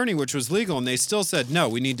of attorney, which was legal, and they still said, "No,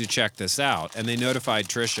 we need to check this out." And they notified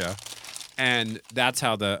Tricia, and that's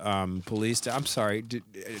how the police. I'm sorry,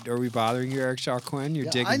 are we bothering you, Eric Shaw Quinn? You're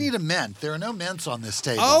digging. I need a mint. There are no mints on this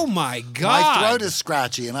table. Oh my God! My throat is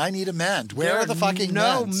scratchy, and I need a mint. Where are the fucking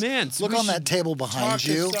no mints? mints? Look on that table behind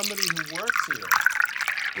you. Talk to somebody who works here.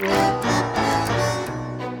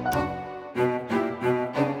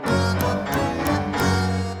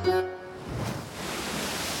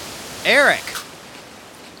 Eric.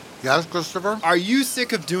 Yes, Christopher? Are you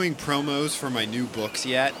sick of doing promos for my new books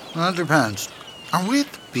yet? That depends. Are we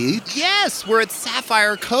at the beach? Yes, we're at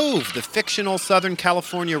Sapphire Cove, the fictional Southern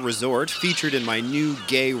California resort featured in my new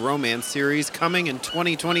gay romance series coming in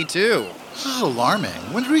 2022. This is alarming.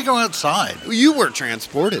 When did we go outside? You were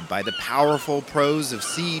transported by the powerful prose of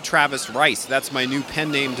C. Travis Rice. That's my new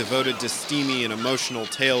pen name devoted to steamy and emotional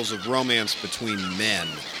tales of romance between men.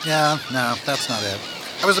 Yeah, no, that's not it.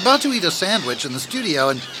 I was about to eat a sandwich in the studio,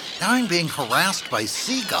 and now I'm being harassed by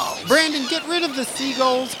seagulls. Brandon, get rid of the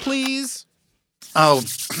seagulls, please. Oh,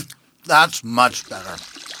 that's much better.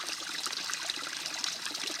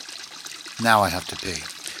 Now I have to pee.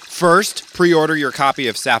 First, pre-order your copy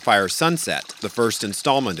of Sapphire Sunset, the first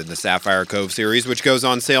installment in the Sapphire Cove series, which goes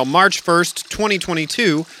on sale March 1st,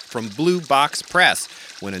 2022 from Blue Box Press,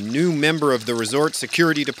 when a new member of the resort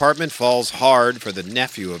security department falls hard for the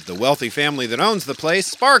nephew of the wealthy family that owns the place.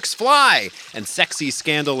 Sparks fly, and sexy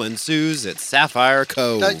scandal ensues at Sapphire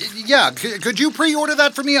Cove. Could you pre-order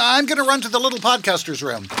that for me? I'm going to run to the little podcaster's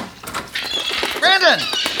room. Brandon,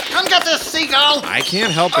 come get this seagull. I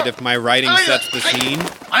can't help it if my writing sets the scene.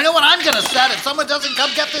 I know what I'm going to set if someone doesn't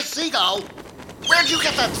come get this seagull. Where'd you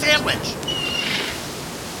get that sandwich?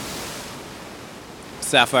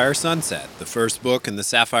 Sapphire Sunset, the first book in the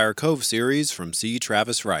Sapphire Cove series from C.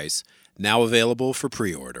 Travis Rice, now available for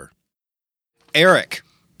pre-order. Eric.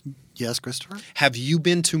 Yes, Christopher? Have you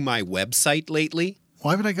been to my website lately?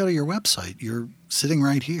 Why would I go to your website? You're sitting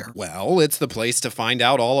right here. Well, it's the place to find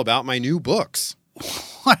out all about my new books.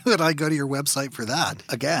 Why would I go to your website for that?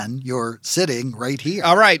 Again, you're sitting right here.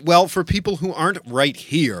 All right. Well, for people who aren't right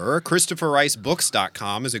here,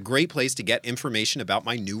 ChristopherRiceBooks.com is a great place to get information about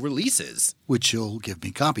my new releases. Which you'll give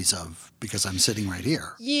me copies of because I'm sitting right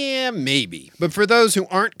here. Yeah, maybe. But for those who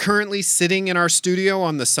aren't currently sitting in our studio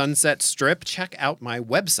on the Sunset Strip, check out my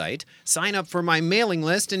website, sign up for my mailing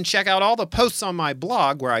list, and check out all the posts on my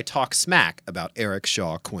blog where I talk smack about Eric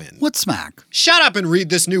Shaw Quinn. What smack? Shut up and read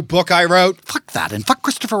this new book I wrote. Fuck that, and fuck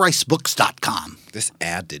ChristopherRiceBooks.com. This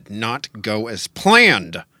ad did not go as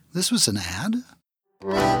planned. This was an ad?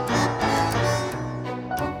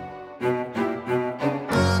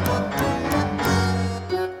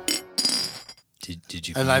 Did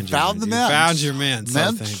you? And I found the mints. You found your mints.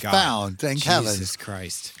 Mints thank God. found. Thank heaven. Jesus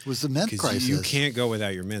Christ. It was the mint crisis. You can't go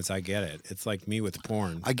without your mints. I get it. It's like me with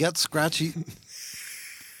porn. I get scratchy.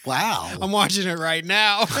 Wow. I'm watching it right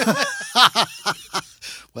now.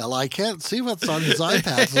 Well, I can't see what's on his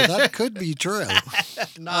iPad, so that could be true.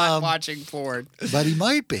 Not watching porn. But he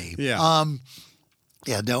might be. Yeah.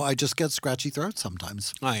 No, I just get scratchy throat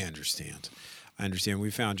sometimes. I understand.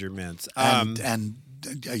 We found your mints. And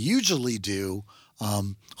I usually do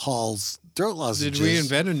Hall's throat lozenges. Did we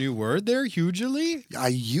invent a new word there? Hugely? I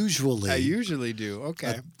usually do.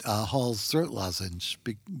 Okay. Hall's throat lozenge,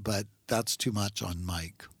 but that's too much on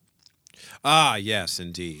Mike. Ah, yes,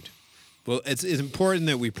 indeed. Well, it's important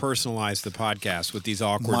that we personalize the podcast with these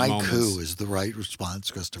awkward moments. Mike who is the right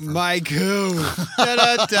response, Christopher. Mike who.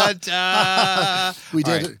 Da-da-da-da. We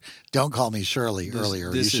did it. Don't call me Shirley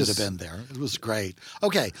earlier. You should have been there. It was great.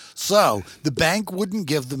 Okay, so the bank wouldn't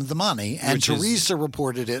give them the money, and Teresa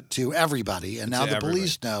reported it to everybody, and now the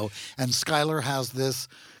police know, and Skylar has this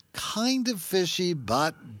kind of fishy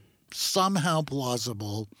but somehow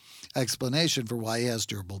plausible explanation for why he has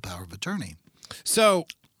durable power of attorney. So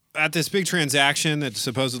at this big transaction that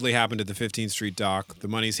supposedly happened at the 15th Street dock, the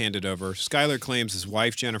money's handed over. Skylar claims his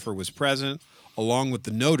wife, Jennifer, was present, along with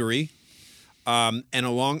the notary.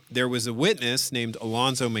 There was a witness named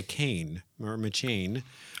Alonzo McCain.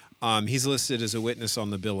 He's listed as a witness on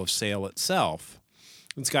the bill of sale itself.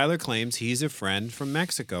 And Skylar claims he's a friend from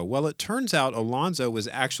Mexico. Well, it turns out Alonzo was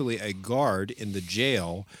actually a guard in the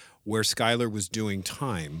jail where Skylar was doing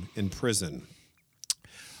time in prison.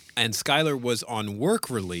 And Skylar was on work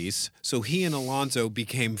release, so he and Alonzo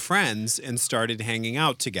became friends and started hanging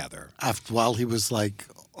out together. While he was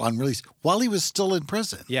on release, while he was still in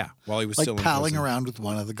prison. Yeah, while he was still in prison. Like palling around with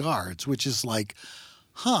one of the guards, which is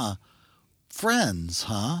friends,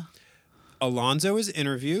 huh? Alonzo is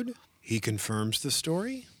interviewed. He confirms the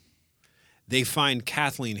story. They find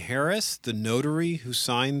Kathleen Harris, the notary who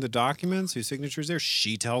signed the documents, whose signature is there.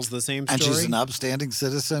 She tells the same story. And she's an upstanding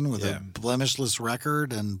citizen with a blemishless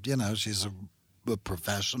record, and, she's a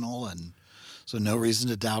professional, and so no reason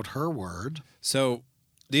to doubt her word. So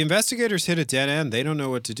the investigators hit a dead end. They don't know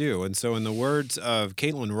what to do. And so in the words of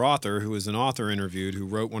Caitlin Rother, who is an author interviewed who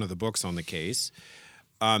wrote one of the books on the case,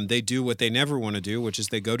 they do what they never want to do, which is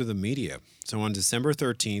they go to the media. So on December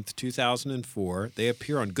 13th, 2004, they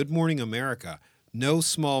appear on Good Morning America. No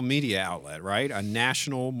small media outlet, right? A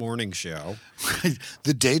national morning show.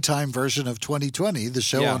 The daytime version of 2020, the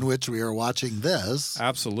show on which we are watching this.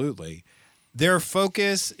 Absolutely. Their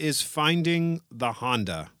focus is finding the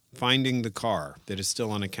Honda, finding the car that is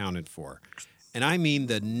still unaccounted for. And I mean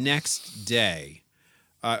the next day.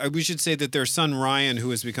 We should say that their son, Ryan, who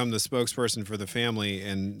has become the spokesperson for the family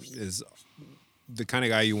and is the kind of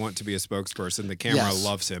guy you want to be a spokesperson. The camera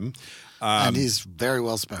loves him. And he's very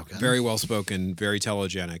well spoken. Very well spoken, very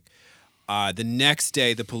telegenic. The next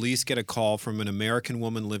day, the police get a call from an American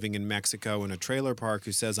woman living in Mexico in a trailer park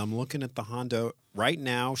who says, I'm looking at the Honda right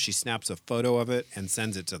now. She snaps a photo of it and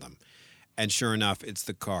sends it to them. And sure enough, it's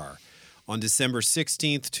the car. On December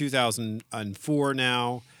 16th, 2004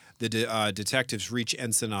 now, the detectives reach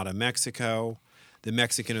Ensenada, Mexico. The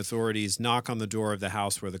Mexican authorities knock on the door of the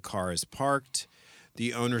house where the car is parked.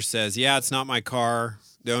 The owner says, yeah, it's not my car.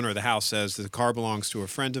 The owner of the house says the car belongs to a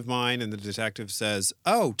friend of mine. And the detective says,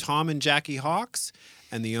 oh, Tom and Jackie Hawks?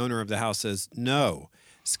 And the owner of the house says, no,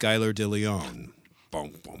 Skylar DeLeon.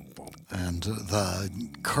 Boom, boom, boom. And the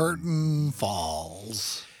curtain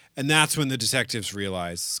falls. And that's when the detectives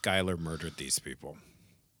realize Skylar murdered these people.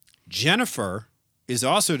 Jennifer is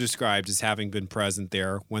also described as having been present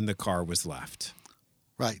there when the car was left.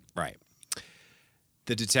 Right. Right.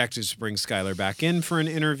 The detectives bring Skylar back in for an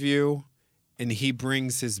interview, and he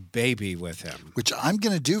brings his baby with him. Which I'm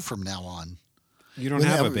going to do from now on. You don't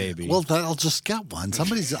have a baby. Well, I'll just get one.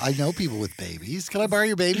 I know people with babies. Can I borrow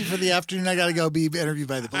your baby for the afternoon? I got to go be interviewed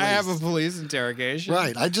by the police. I have a police interrogation.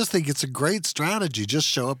 Right. I just think it's a great strategy. Just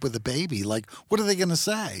show up with a baby. Like, what are they going to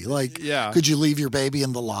say? Like, could you leave your baby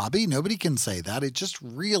in the lobby? Nobody can say that. It just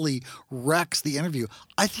really wrecks the interview.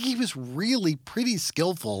 I think he was really pretty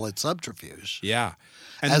skillful at subterfuge. Yeah.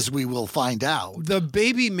 And as we will find out. The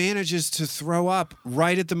baby manages to throw up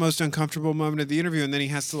right at the most uncomfortable moment of the interview, and then he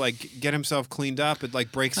has to like get himself cleaned up. It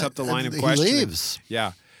like breaks up the line of questioning. He leaves.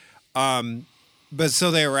 Yeah. But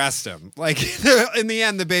so they arrest him. Like in the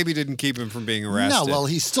end, the baby didn't keep him from being arrested. No, well,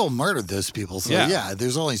 he still murdered those people. So yeah,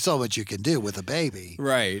 there's only so much you can do with a baby.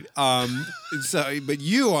 Right. But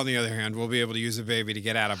you, on the other hand, will be able to use a baby to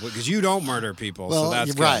get out of because you don't murder people. Well, so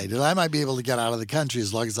that's good. Right. And I might be able to get out of the country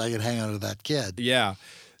as long as I can hang on to that kid. Yeah.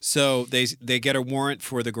 So they get a warrant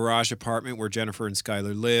for the garage apartment where Jennifer and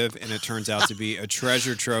Skyler live, and it turns out to be a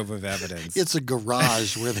treasure trove of evidence. It's a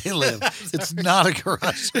garage where they live. It's not a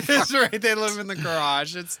garage. That's right. They live in the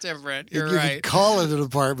garage. It's different. You're right. You can call it an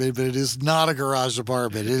apartment, but it is not a garage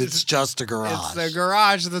apartment. It's just a garage. It's a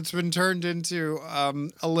garage that's been turned into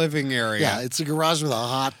a living area. Yeah, it's a garage with a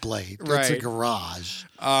hot plate. Right. It's a garage.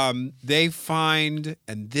 They find,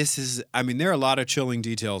 and this is, I mean, there are a lot of chilling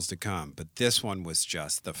details to come, but this one was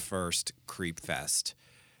just the first creep fest.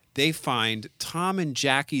 They find Tom and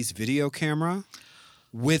Jackie's video camera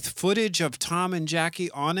with footage of Tom and Jackie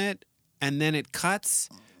on it, and then it cuts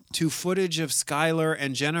to footage of Skyler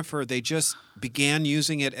and Jennifer. They just began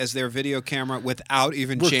using it as their video camera without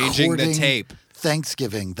even changing the tape.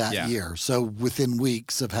 Thanksgiving that year. So within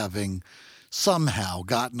weeks of having somehow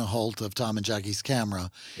gotten a hold of Tom and Jackie's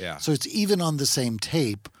camera. Yeah. So it's even on the same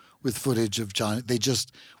tape with footage of John. They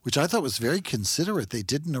just, which I thought was very considerate. They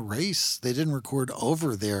didn't erase, they didn't record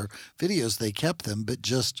over their videos. They kept them, but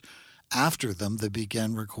just after them, they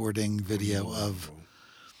began recording video of.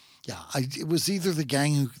 Yeah, it was either the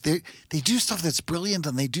gang who they do stuff that's brilliant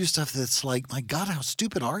and they do stuff that's like, my God, how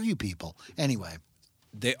stupid are you people? Anyway.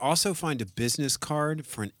 They also find a business card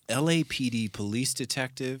for an LAPD police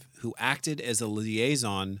detective who acted as a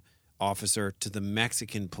liaison officer to the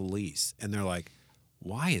Mexican police. And they're like,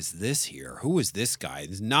 why is this here? Who is this guy?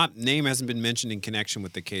 His name hasn't been mentioned in connection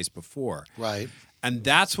with the case before. Right. And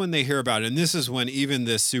that's when they hear about it. And this is when even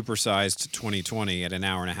this supersized 2020 at an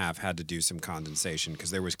hour and a half had to do some condensation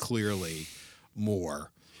because there was clearly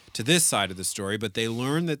more to this side of the story, but they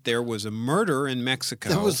learned that there was a murder in Mexico.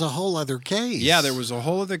 There was a whole other case. Yeah, there was a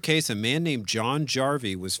whole other case. A man named John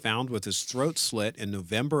Jarvie was found with his throat slit in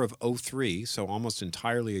November of 2003, so almost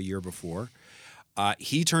entirely a year before.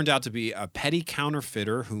 He turned out to be a petty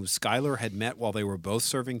counterfeiter whom Skyler had met while they were both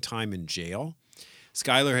serving time in jail.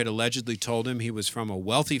 Skyler had allegedly told him he was from a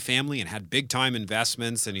wealthy family and had big-time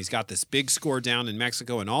investments, and he's got this big score down in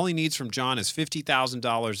Mexico, and all he needs from John is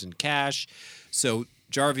 $50,000 in cash. So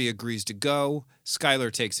Jarvie agrees to go.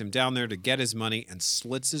 Skyler takes him down there to get his money and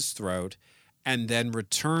slits his throat and then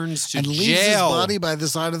returns to jail. And leaves his body by the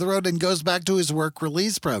side of the road and goes back to his work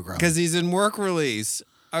release program. Because he's in work release,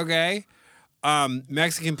 okay?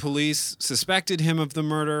 Mexican police suspected him of the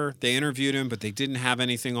murder. They interviewed him, but they didn't have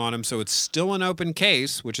anything on him. So it's still an open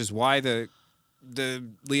case, which is why the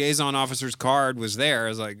liaison officer's card was there.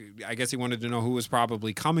 It's like, I guess he wanted to know who was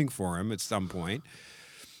probably coming for him at some point.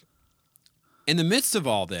 In the midst of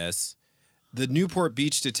all this, the Newport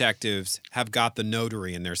Beach detectives have got the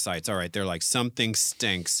notary in their sights. All right, they're like, something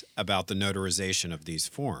stinks about the notarization of these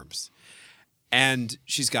forms. And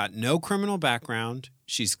she's got no criminal background.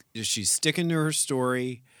 She's sticking to her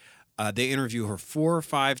story. They interview her 4 or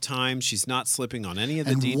 5 times. She's not slipping on any of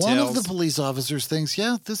the details. And one of the police officers thinks,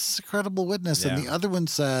 yeah, this is a credible witness. Yeah. And the other one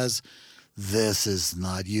says, this is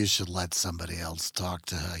not, you should let somebody else talk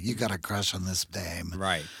to her. You got a crush on this dame.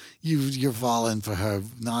 Right. You're falling for her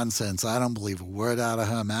nonsense. I don't believe a word out of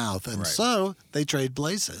her mouth. And so they trade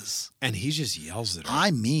places. And he just yells at her.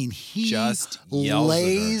 I mean, he just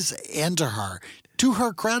lays into her. To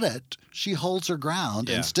her credit, she holds her ground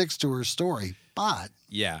and sticks to her story. But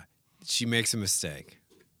yeah, she makes a mistake.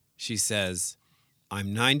 She says,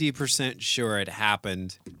 I'm 90% sure it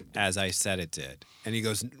happened as I said it did. And he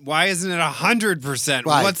goes, why isn't it 100%?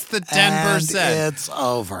 Right. What's the 10%? And it's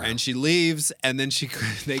over. And she leaves, and then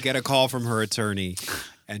they get a call from her attorney,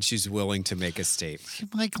 and she's willing to make a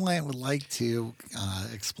statement. My client would like to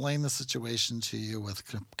explain the situation to you with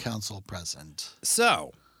counsel present.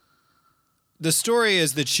 So, the story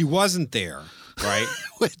is that she wasn't there, right?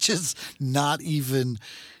 Which is not even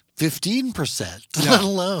 15%, let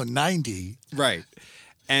alone 90%. Right.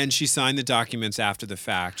 And she signed the documents after the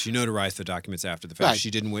fact. She notarized the documents after the fact. Right. She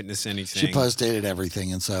didn't witness anything. She post-dated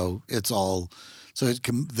everything, and so it's all. So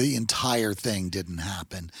the entire thing didn't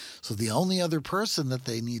happen. So the only other person that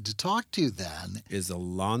they need to talk to then is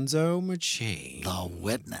Alonzo McChain, the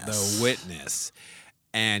witness. The witness,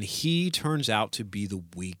 and he turns out to be the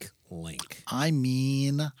weak link. I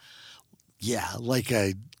mean, yeah, like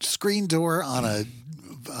a screen door on a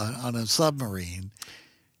submarine.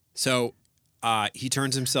 So he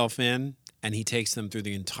turns himself in, and he takes them through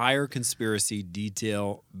the entire conspiracy,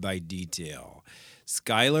 detail by detail.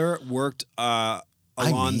 Skyler worked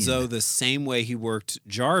Alonzo the same way he worked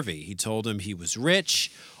Jarvie. He told him he was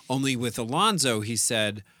rich. Only with Alonzo, he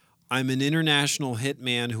said, I'm an international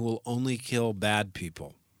hitman who will only kill bad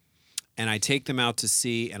people. And I take them out to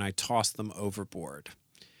sea and I toss them overboard.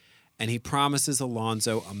 And he promises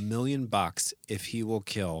Alonzo $1 million if he will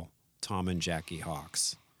kill Tom and Jackie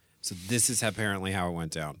Hawks. So this is apparently how it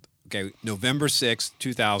went down. Okay, November 6th,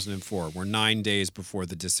 2004. We're 9 days before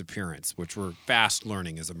the disappearance, which we're fast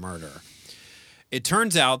learning is a murder. It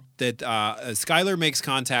turns out that Skyler makes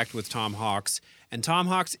contact with Tom Hawks, and Tom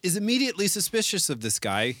Hawks is immediately suspicious of this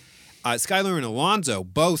guy. Skyler and Alonzo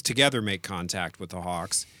both together make contact with the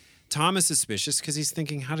Hawks. Tom is suspicious because he's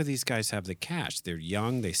thinking, how do these guys have the cash? They're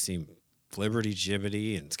young, they seem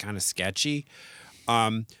flibberty-gibbety, and it's kind of sketchy.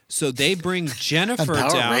 So they bring Jennifer and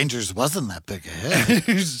Power down. Rangers wasn't that big a hit.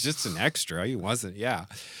 He was just an extra. He wasn't, yeah.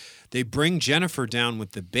 They bring Jennifer down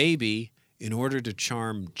with the baby in order to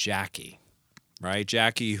charm Jackie, right?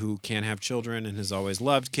 Jackie, who can't have children and has always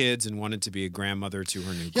loved kids and wanted to be a grandmother to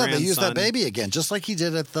her new grandson. Yeah, they used that baby again, just like he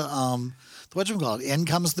did at the whatchamacallit. In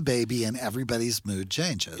comes the baby and everybody's mood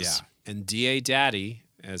changes. Yeah, and D.A. Daddy,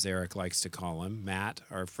 as Eric likes to call him, Matt,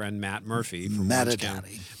 our friend Matt Murphy from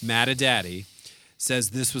Matt-a-Daddy. Matt-a-Daddy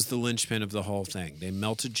says this was the linchpin of the whole thing. They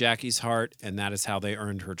melted Jackie's heart, and that is how they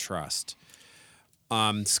earned her trust.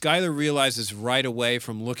 Skyler realizes right away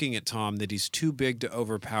from looking at Tom that he's too big to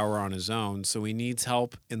overpower on his own, so he needs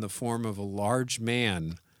help in the form of a large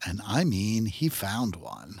man. And I mean, he found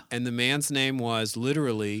one. And the man's name was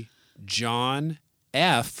literally John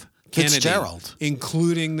F. Kennedy, Fitzgerald.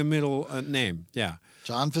 Including the middle name. Yeah.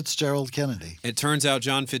 John Fitzgerald Kennedy. It turns out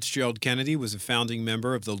John Fitzgerald Kennedy was a founding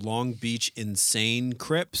member of the Long Beach Insane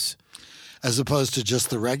Crips. As opposed to just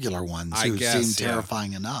the regular ones who seemed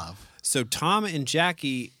terrifying enough. So Tom and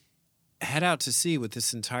Jackie head out to sea with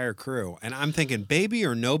this entire crew. And I'm thinking, baby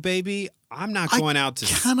or no baby, I'm not going out to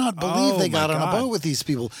sea. I cannot believe they got on a boat with these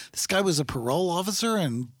people. This guy was a parole officer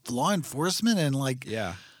and law enforcement and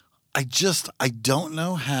yeah. I don't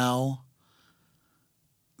know how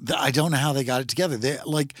they got it together.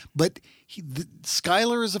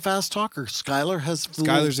 Skyler is a fast talker.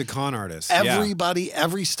 Skyler's a con artist. Everybody,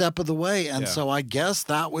 every step of the way, and so I guess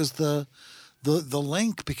that was the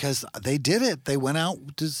link because they did it. They went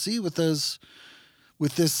out to sea with this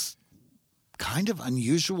kind of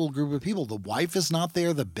unusual group of people. The wife is not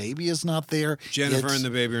there. The baby is not there. Jennifer and the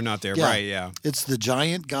baby are not there. Yeah, right? Yeah. It's the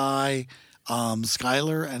giant guy,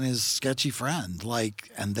 Skyler, and his sketchy friend.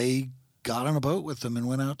 And they got on a boat with them and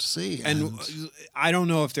went out to sea. And I don't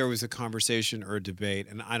know if there was a conversation or a debate,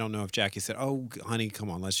 and I don't know if Jackie said, "Oh, honey,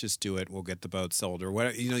 come on, let's just do it. We'll get the boat sold," or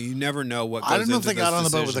whatever. You never know what goes into those decisions. I don't know if they got on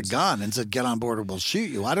the boat with a gun and said, "Get on board or we'll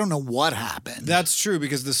shoot you." I don't know what happened. That's true,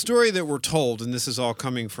 because the story that we're told, and this is all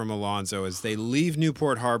coming from Alonzo, is they leave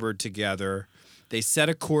Newport Harbor together. They set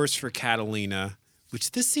a course for Catalina,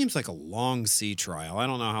 which this seems like a long sea trial. I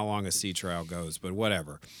don't know how long a sea trial goes, but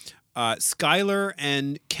whatever. Skyler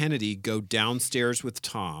and Kennedy go downstairs with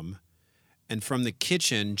Tom, and from the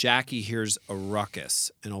kitchen, Jackie hears a ruckus,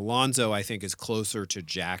 and Alonzo, I think, is closer to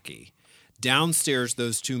Jackie. Downstairs,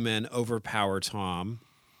 those two men overpower Tom,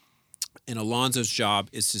 and Alonzo's job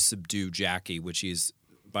is to subdue Jackie, which he's,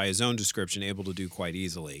 by his own description, able to do quite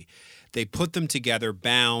easily. They put them together,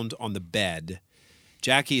 bound on the bed.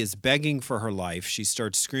 Jackie is begging for her life. She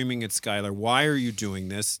starts screaming at Skyler, "Why are you doing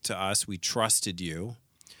this to us? We trusted you."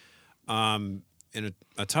 In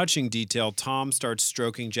a touching detail, Tom starts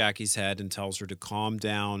stroking Jackie's head and tells her to calm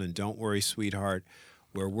down and don't worry, sweetheart.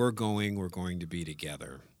 Where we're going to be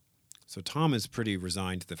together. So Tom is pretty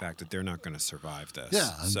resigned to the fact that they're not going to survive this.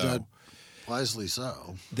 Yeah, so wisely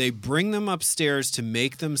so. They bring them upstairs to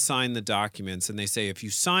make them sign the documents, and they say, if you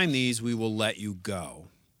sign these, we will let you go.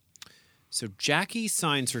 So Jackie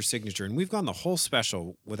signs her signature, and we've gone the whole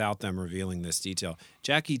special without them revealing this detail.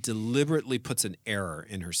 Jackie deliberately puts an error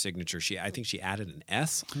in her signature. I think she added an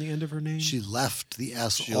S on the end of her name. She left the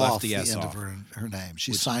S off the end of her name.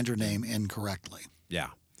 She signed her name incorrectly.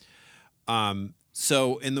 Yeah.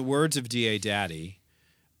 So in the words of D.A. Daddy,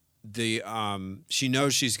 she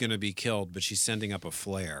knows she's going to be killed, but she's sending up a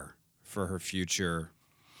flare for her future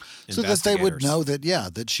so that they would know that,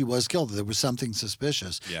 that she was killed, that there was something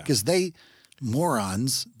suspicious. Because they,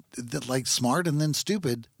 morons, that like smart and then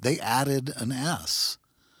stupid, they added an S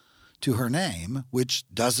to her name, which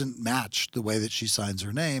doesn't match the way that she signs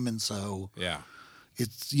her name. And so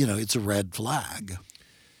it's, it's a red flag.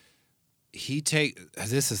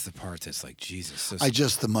 This is the part that's like, Jesus.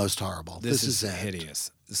 The most horrible. This is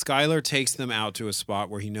hideous. Skyler takes them out to a spot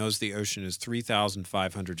where he knows the ocean is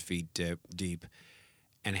 3,500 feet deep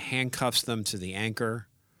and handcuffs them to the anchor.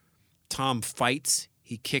 Tom fights.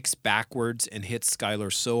 He kicks backwards and hits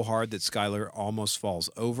Skyler so hard that Skyler almost falls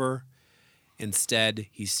over. Instead,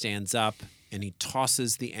 he stands up and he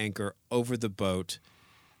tosses the anchor over the boat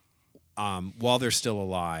while they're still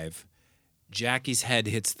alive. Jackie's head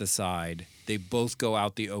hits the side. They both go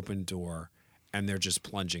out the open door, and they're just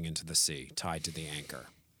plunging into the sea, tied to the anchor.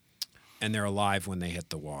 And they're alive when they hit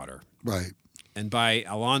the water. Right. And by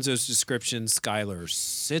Alonzo's description, Skyler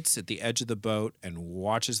sits at the edge of the boat and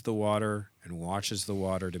watches the water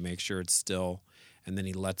to make sure it's still, and then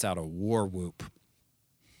he lets out a war whoop.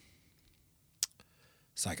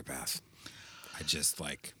 Psychopath.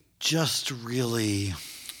 Just really.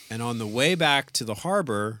 And on the way back to the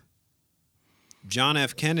harbor, John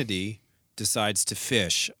F. Kennedy decides to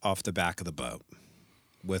fish off the back of the boat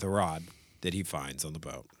with a rod that he finds on the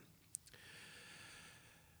boat.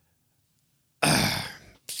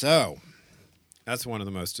 So that's one of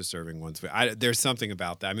the most disturbing ones. There's something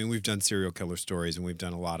about that. I mean, we've done serial killer stories and we've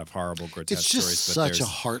done a lot of horrible, grotesque stories. It's just such a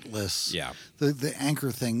heartless. Yeah. The anchor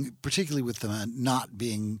thing, particularly with the not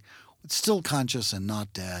being still conscious and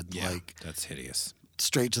not dead. Yeah, that's hideous.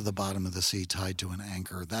 Straight to the bottom of the sea, tied to an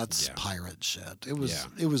anchor. That's pirate shit.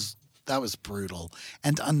 That was brutal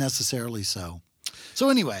and unnecessarily so. So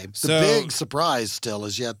anyway, the big surprise still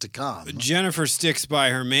is yet to come. Jennifer sticks by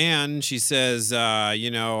her man. She says, I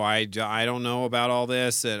don't know about all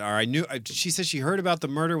this. She says she heard about the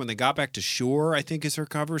murder when they got back to shore, I think is her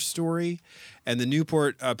cover story. And the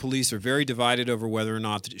Newport police are very divided over whether or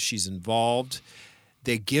not she's involved.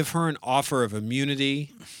 They give her an offer of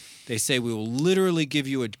immunity. They say, we will literally give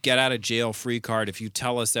you a get-out-of-jail-free card if you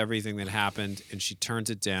tell us everything that happened. And she turns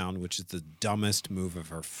it down, which is the dumbest move of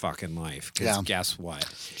her fucking life. Because guess what?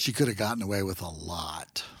 She could have gotten away with a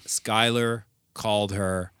lot. Skyler called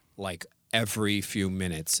her like every few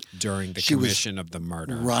minutes during the commission of the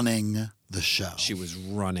murder. Running the show. She was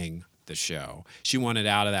running the show. She wanted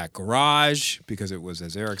out of that garage because it was,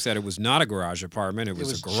 as Eric said, it was not a garage apartment. It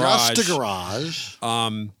was a garage. Just a garage.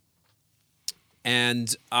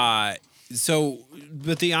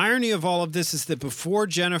 But the irony of all of this is that before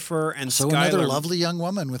Jennifer and Skyler... another lovely young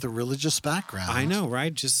woman with a religious background. I know,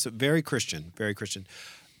 right? Just very Christian, very Christian.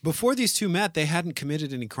 Before these two met, they hadn't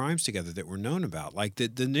committed any crimes together that were known about. Like,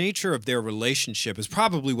 the nature of their relationship is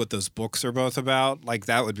probably what those books are both about. Like,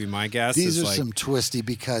 that would be my guess. These are some twisty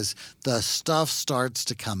because the stuff starts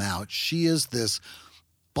to come out. She is this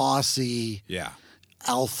bossy...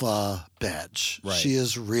 alpha bitch. Right. She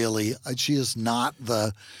is not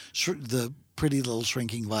the pretty little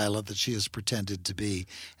shrinking violet that she has pretended to be.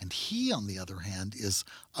 And he, on the other hand, is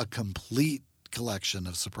a complete collection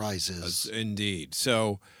of surprises. Indeed.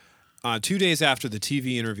 So 2 days after the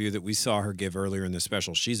TV interview that we saw her give earlier in the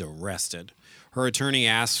special, she's arrested. Her attorney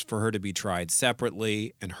asks for her to be tried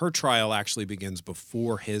separately, and her trial actually begins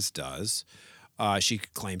before his does. She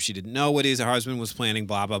claims she didn't know what her husband was planning,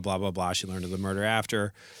 blah, blah, blah, blah, blah. She learned of the murder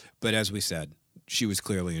after. But as we said, she was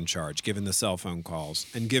clearly in charge, given the cell phone calls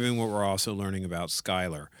and given what we're also learning about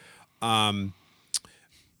Skyler.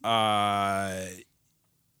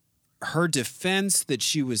 Her defense that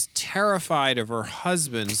she was terrified of her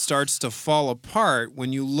husband starts to fall apart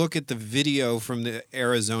when you look at the video from the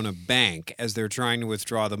Arizona bank as they're trying to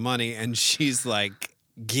withdraw the money, and she's like...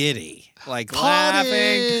 giddy, like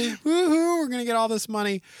laughing, woohoo, we're going to get all this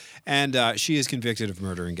money. And she is convicted of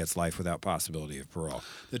murder and gets life without possibility of parole.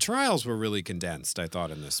 The trials were really condensed, I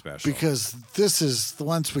thought, in this special. Because this is,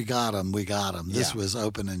 once we got them. This was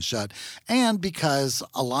open and shut. And because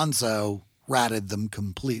Alonzo ratted them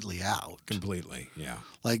completely out. Completely, yeah.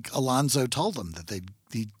 Like Alonzo told them that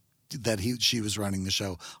she was running the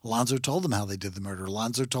show. Alonzo told them how they did the murder.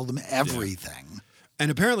 Alonzo told them everything. Yeah. And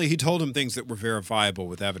apparently he told him things that were verifiable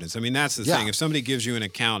with evidence. I mean, that's the thing. If somebody gives you an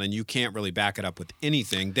account and you can't really back it up with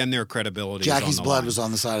anything, then their credibility Jackie's is on the blood line. Was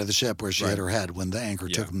on the side of the ship where she hit her head when the anchor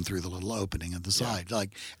took him through the little opening at the side.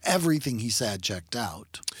 Like, everything he said checked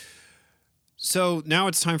out. So now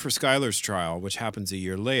it's time for Skyler's trial, which happens a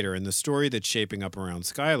year later. And the story that's shaping up around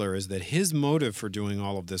Skyler is that his motive for doing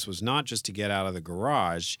all of this was not just to get out of the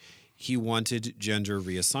garage. he wanted gender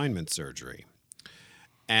reassignment surgery.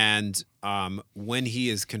 And when he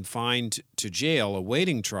is confined to jail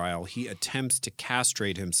awaiting trial, he attempts to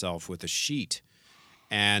castrate himself with a sheet.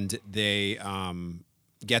 And they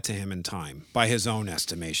get to him in time, by his own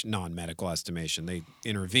estimation, non-medical estimation. They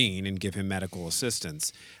intervene and give him medical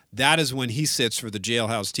assistance. That is when he sits for the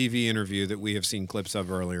Jailhouse TV interview that we have seen clips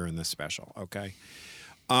of earlier in this special, okay?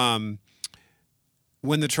 When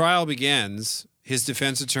the trial begins, his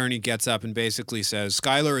defense attorney gets up and basically says,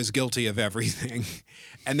 Skyler is guilty of everything.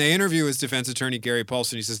 And they interview his defense attorney, Gary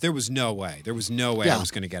Paulson. He says, there was no way I was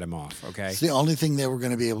going to get him off, okay? So the only thing they were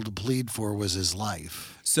going to be able to plead for was his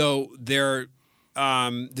life. So the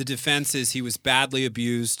defense is he was badly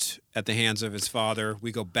abused at the hands of his father.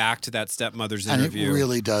 We go back to that stepmother's interview. And it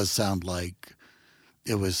really does sound like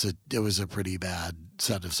it was a pretty bad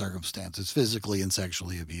set of circumstances, physically and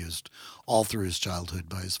sexually abused all through his childhood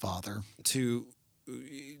by his father. To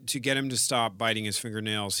get him to stop biting his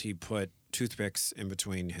fingernails, he put toothpicks in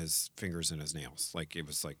between his fingers and his nails. Like it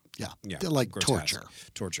was like they're like grotesque.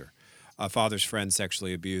 Torture. Father's friend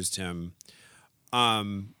sexually abused him.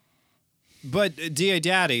 But D.A.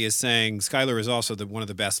 Daddy is saying Skyler is also one of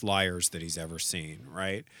the best liars that he's ever seen,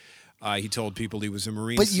 right? He told people he was a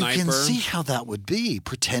Marine sniper. But you can see how that would be,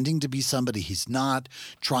 pretending to be somebody he's not,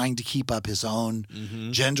 trying to keep up his own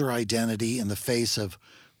gender identity in the face of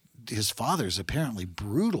his father's apparently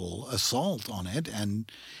brutal assault on it,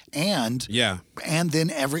 and then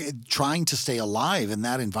trying to stay alive in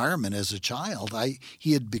that environment as a child.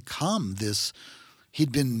 He had become this.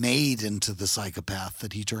 He'd been made into the psychopath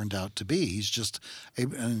that he turned out to be. He's just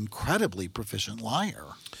an incredibly proficient liar.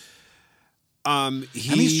 And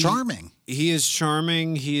he's charming. He is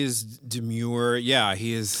charming. He is demure. Yeah,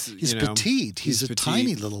 he is. He's petite. He's a petite.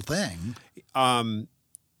 Tiny little thing.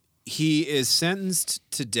 He is sentenced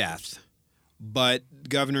to death, but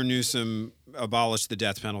Governor Newsom abolished the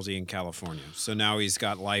death penalty in California. So now he's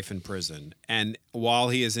got life in prison. And while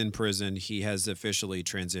he is in prison, he has officially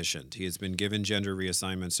transitioned. He has been given gender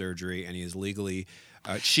reassignment surgery, and he is legally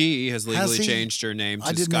she has legally changed her name to Skyler.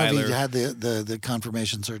 I didn't know if he had the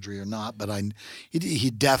confirmation surgery or not, but he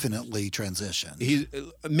definitely transitioned.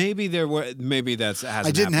 Maybe that's hasn't.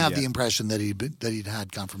 I didn't have yet. The impression that he'd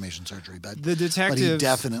had confirmation surgery, but the detective, but he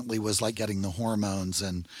definitely was like getting the hormones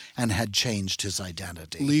and had changed his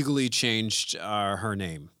identity. Legally changed her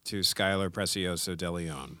name to Skyler Precioso de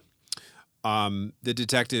Leon. The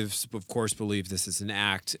detectives, of course, believe this is an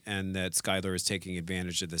act and that Skyler is taking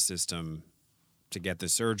advantage of the system to get the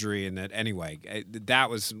surgery, and that anyway, that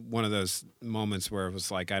was one of those moments where it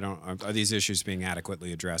was like, are these issues being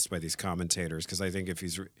adequately addressed by these commentators? Because I think if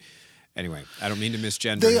he's anyway, I don't mean to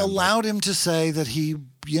misgender. They allowed him to say that he,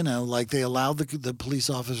 they allowed the police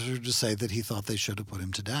officer to say that he thought they should have put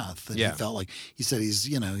him to death. That he felt like he said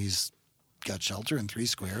he's got shelter in 3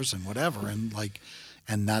 squares and whatever,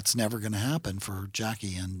 and that's never going to happen for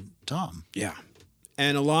Jackie and Tom. Yeah,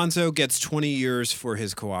 and Alonzo gets 20 years for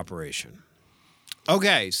his cooperation.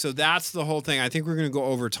 Okay, so that's the whole thing. I think we're going to go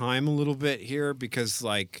over time a little bit here because,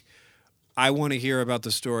 I want to hear about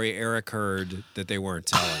the story Eric heard that they weren't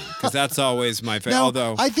telling because that's always my favorite.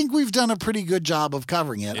 Although I think we've done a pretty good job of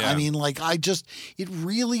covering it. Yeah. I mean, it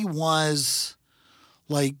really was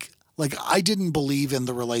I didn't believe in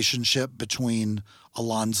the relationship between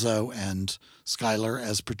Alonzo and Skyler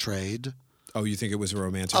as portrayed. Oh, you think it was a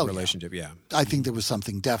romantic relationship? Yeah. I think there was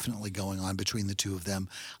something definitely going on between the two of them.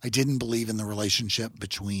 I didn't believe in the relationship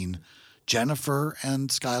between Jennifer and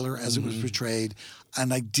Skyler as it was portrayed.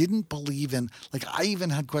 And I didn't believe in, I even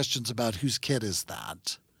had questions about whose kid is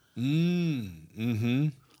that?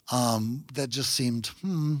 That just seemed,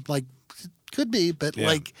 it could be, but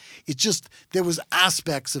it just, there was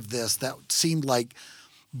aspects of this that seemed like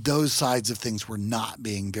those sides of things were not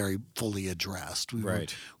being very fully addressed. We were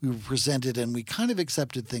presented and we kind of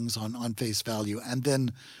accepted things on face value. And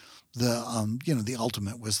then the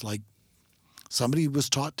ultimate was somebody was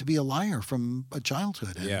taught to be a liar from a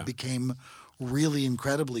childhood and became really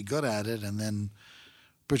incredibly good at it. And then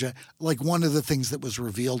one of the things that was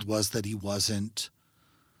revealed was that he wasn't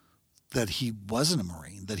a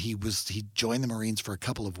Marine, that he joined the Marines for a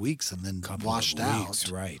couple of weeks and then washed out.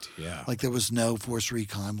 Right, yeah. There was no force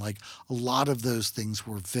recon. A lot of those things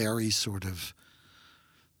were very sort of,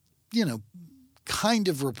 kind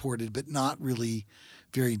of reported, but not really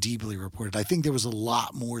very deeply reported. I think there was a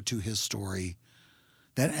lot more to his story.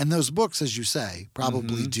 And those books, as you say,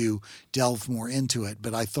 probably do delve more into it.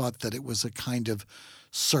 But I thought that it was a kind of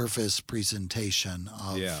surface presentation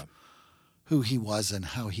of who he was and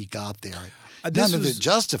how he got there. None of it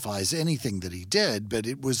justifies anything that he did, but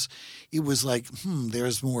it was like,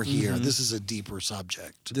 there's more here. This is a deeper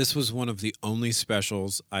subject. This was one of the only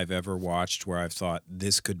specials I've ever watched where I've thought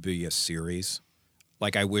this could be a series.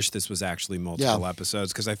 Like, I wish this was actually multiple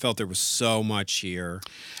episodes because I felt there was so much here.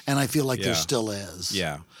 And I feel like there still is.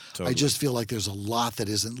 Yeah, totally. I just feel like there's a lot that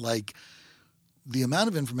isn't, like, the amount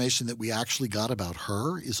of information that we actually got about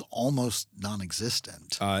her is almost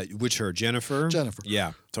non-existent. Which her? Jennifer? Jennifer.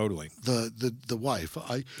 Yeah, totally. The wife.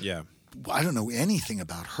 I don't know anything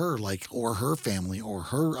about her, like, or her family or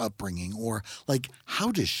her upbringing, or, like,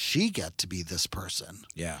 how does she get to be this person?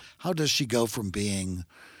 Yeah. How does she go from being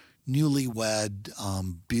newlywed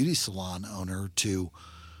beauty salon owner to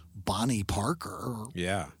Bonnie Parker?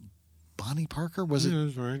 Yeah. Bonnie Parker, was it? Yeah,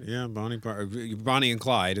 that's right. Yeah, Bonnie Parker. Bonnie and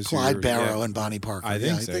Clyde. Clyde Barrow and Bonnie Parker. I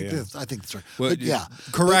think so, I think that's right. Well, but, yeah.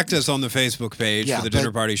 Correct us on the Facebook page for the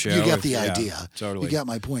Dinner Party Show. You get the idea. Yeah, totally. You get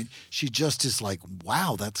my point. She just is like,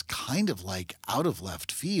 wow, that's kind of like out of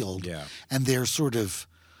left field. Yeah. And they're sort of,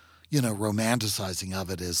 romanticizing of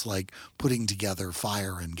it as like putting together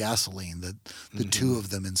fire and gasoline, that the two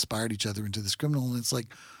of them inspired each other into this criminal. And it's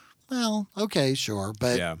like, well, okay, sure.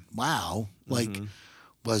 But wow, like,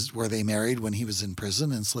 were they married when he was in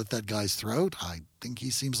prison and slit that guy's throat? I think he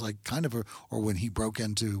seems like kind of or when he broke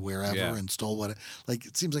into wherever and stole what, like,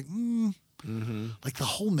 it seems like, like the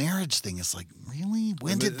whole marriage thing is like, really?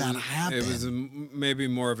 When did that happen? It was maybe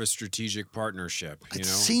more of a strategic partnership. It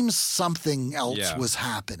seems something else was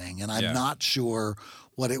happening, and I'm not sure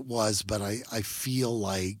what it was, but I feel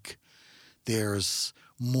like there's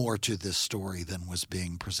more to this story than was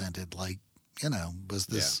being presented. Like, was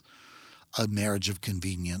this a marriage of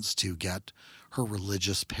convenience to get her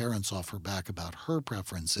religious parents off her back about her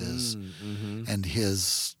preferences and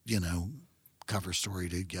his, cover story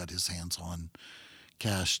to get his hands on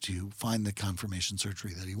cash to find the confirmation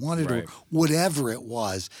surgery that he wanted, or whatever it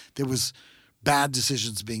was. There was bad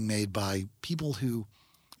decisions being made by people who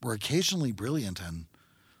were occasionally brilliant and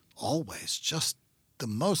always just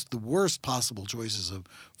the worst possible choices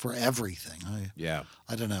for everything.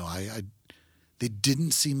 I don't know. They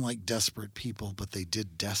didn't seem like desperate people, but they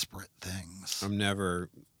did desperate things.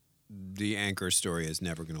 The anchor story is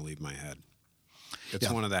never going to leave my head. It's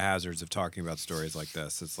one of the hazards of talking about stories like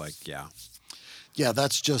this. It's like,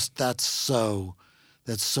 that's so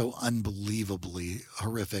unbelievably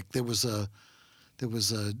horrific. I think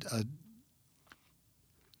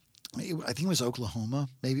it was Oklahoma,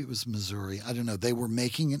 maybe it was Missouri. I don't know. They were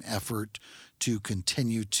making an effort to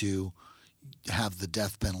continue to have the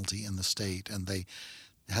death penalty in the state, and they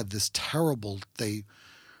had this they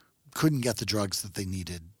couldn't get the drugs that they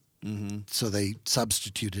needed. So they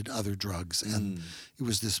substituted other drugs, and it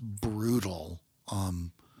was this brutal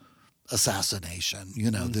assassination,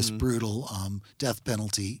 this brutal death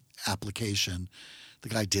penalty application. The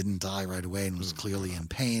guy didn't die right away and was clearly in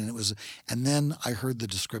pain. And then I heard the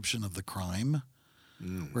description of the crime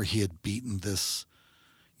where he had beaten this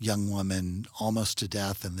young woman almost to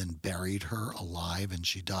death and then buried her alive, and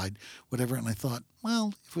she died, whatever. And I thought,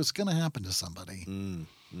 well, if it was going to happen to somebody,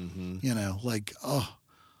 like,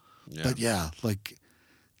 but like,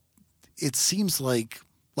 it seems like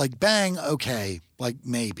bang, okay, like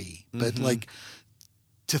maybe, but like,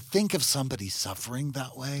 to think of somebody suffering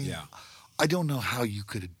that way, I don't know how you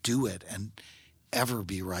could do it and ever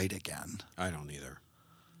be right again. I don't either.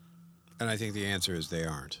 And I think the answer is they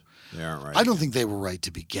aren't. They aren't right. I don't think they were right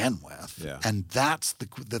to begin with. Yeah. And that's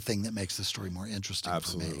the thing that makes the story more interesting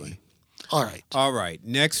for me. All right.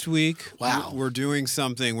 Next week, wow, we're doing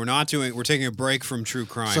something. We're taking a break from true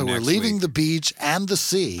crime. So we're leaving the beach and the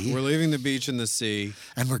sea. We're leaving the beach and the sea.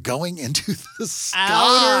 And we're going into the sky.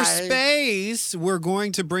 Outer space. We're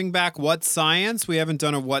going to bring back What Science. We haven't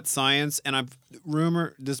done a What Science. And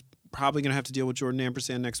this probably going to have to deal with Jordan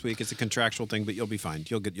Ampersand next week. It's a contractual thing, but you'll be fine.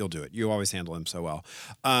 You'll do it. You always handle him so well.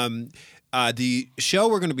 The show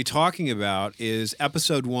we're going to be talking about is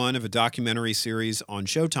episode 1 of a documentary series on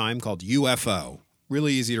Showtime called UFO.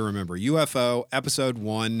 Really easy to remember. UFO, episode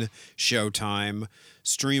 1, Showtime,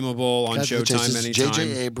 streamable on Showtime anytime.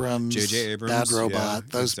 J.J. Abrams, Bad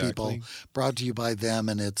Robot, those people, brought to you by them.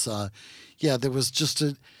 And it's,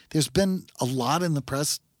 there's been a lot in the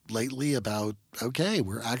press lately about, okay,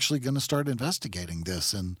 we're actually going to start investigating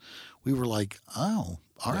this. And we were like, oh,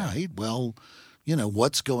 all right, well,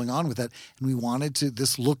 what's going on with that? And we wanted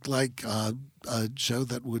this looked like a show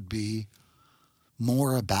that would be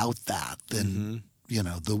more about that than,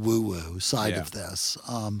 the woo-woo side of this.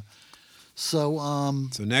 So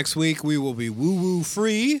next week we will be woo-woo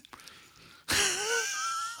free.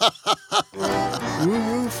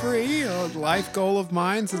 Woo-woo free, a life goal of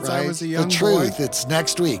mine since I was a young boy. The truth, it's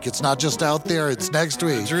next week. It's not just out there, it's next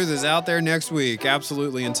week. The truth is out there next week.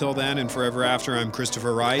 Absolutely. Until then and forever after, I'm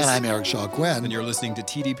Christopher Rice. And I'm Eric Shaw Quinn. And you're listening to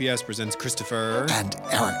TDPS Presents Christopher. And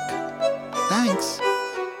Eric. Thanks.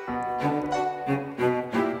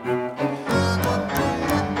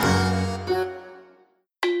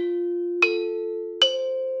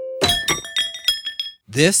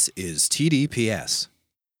 This is TDPS.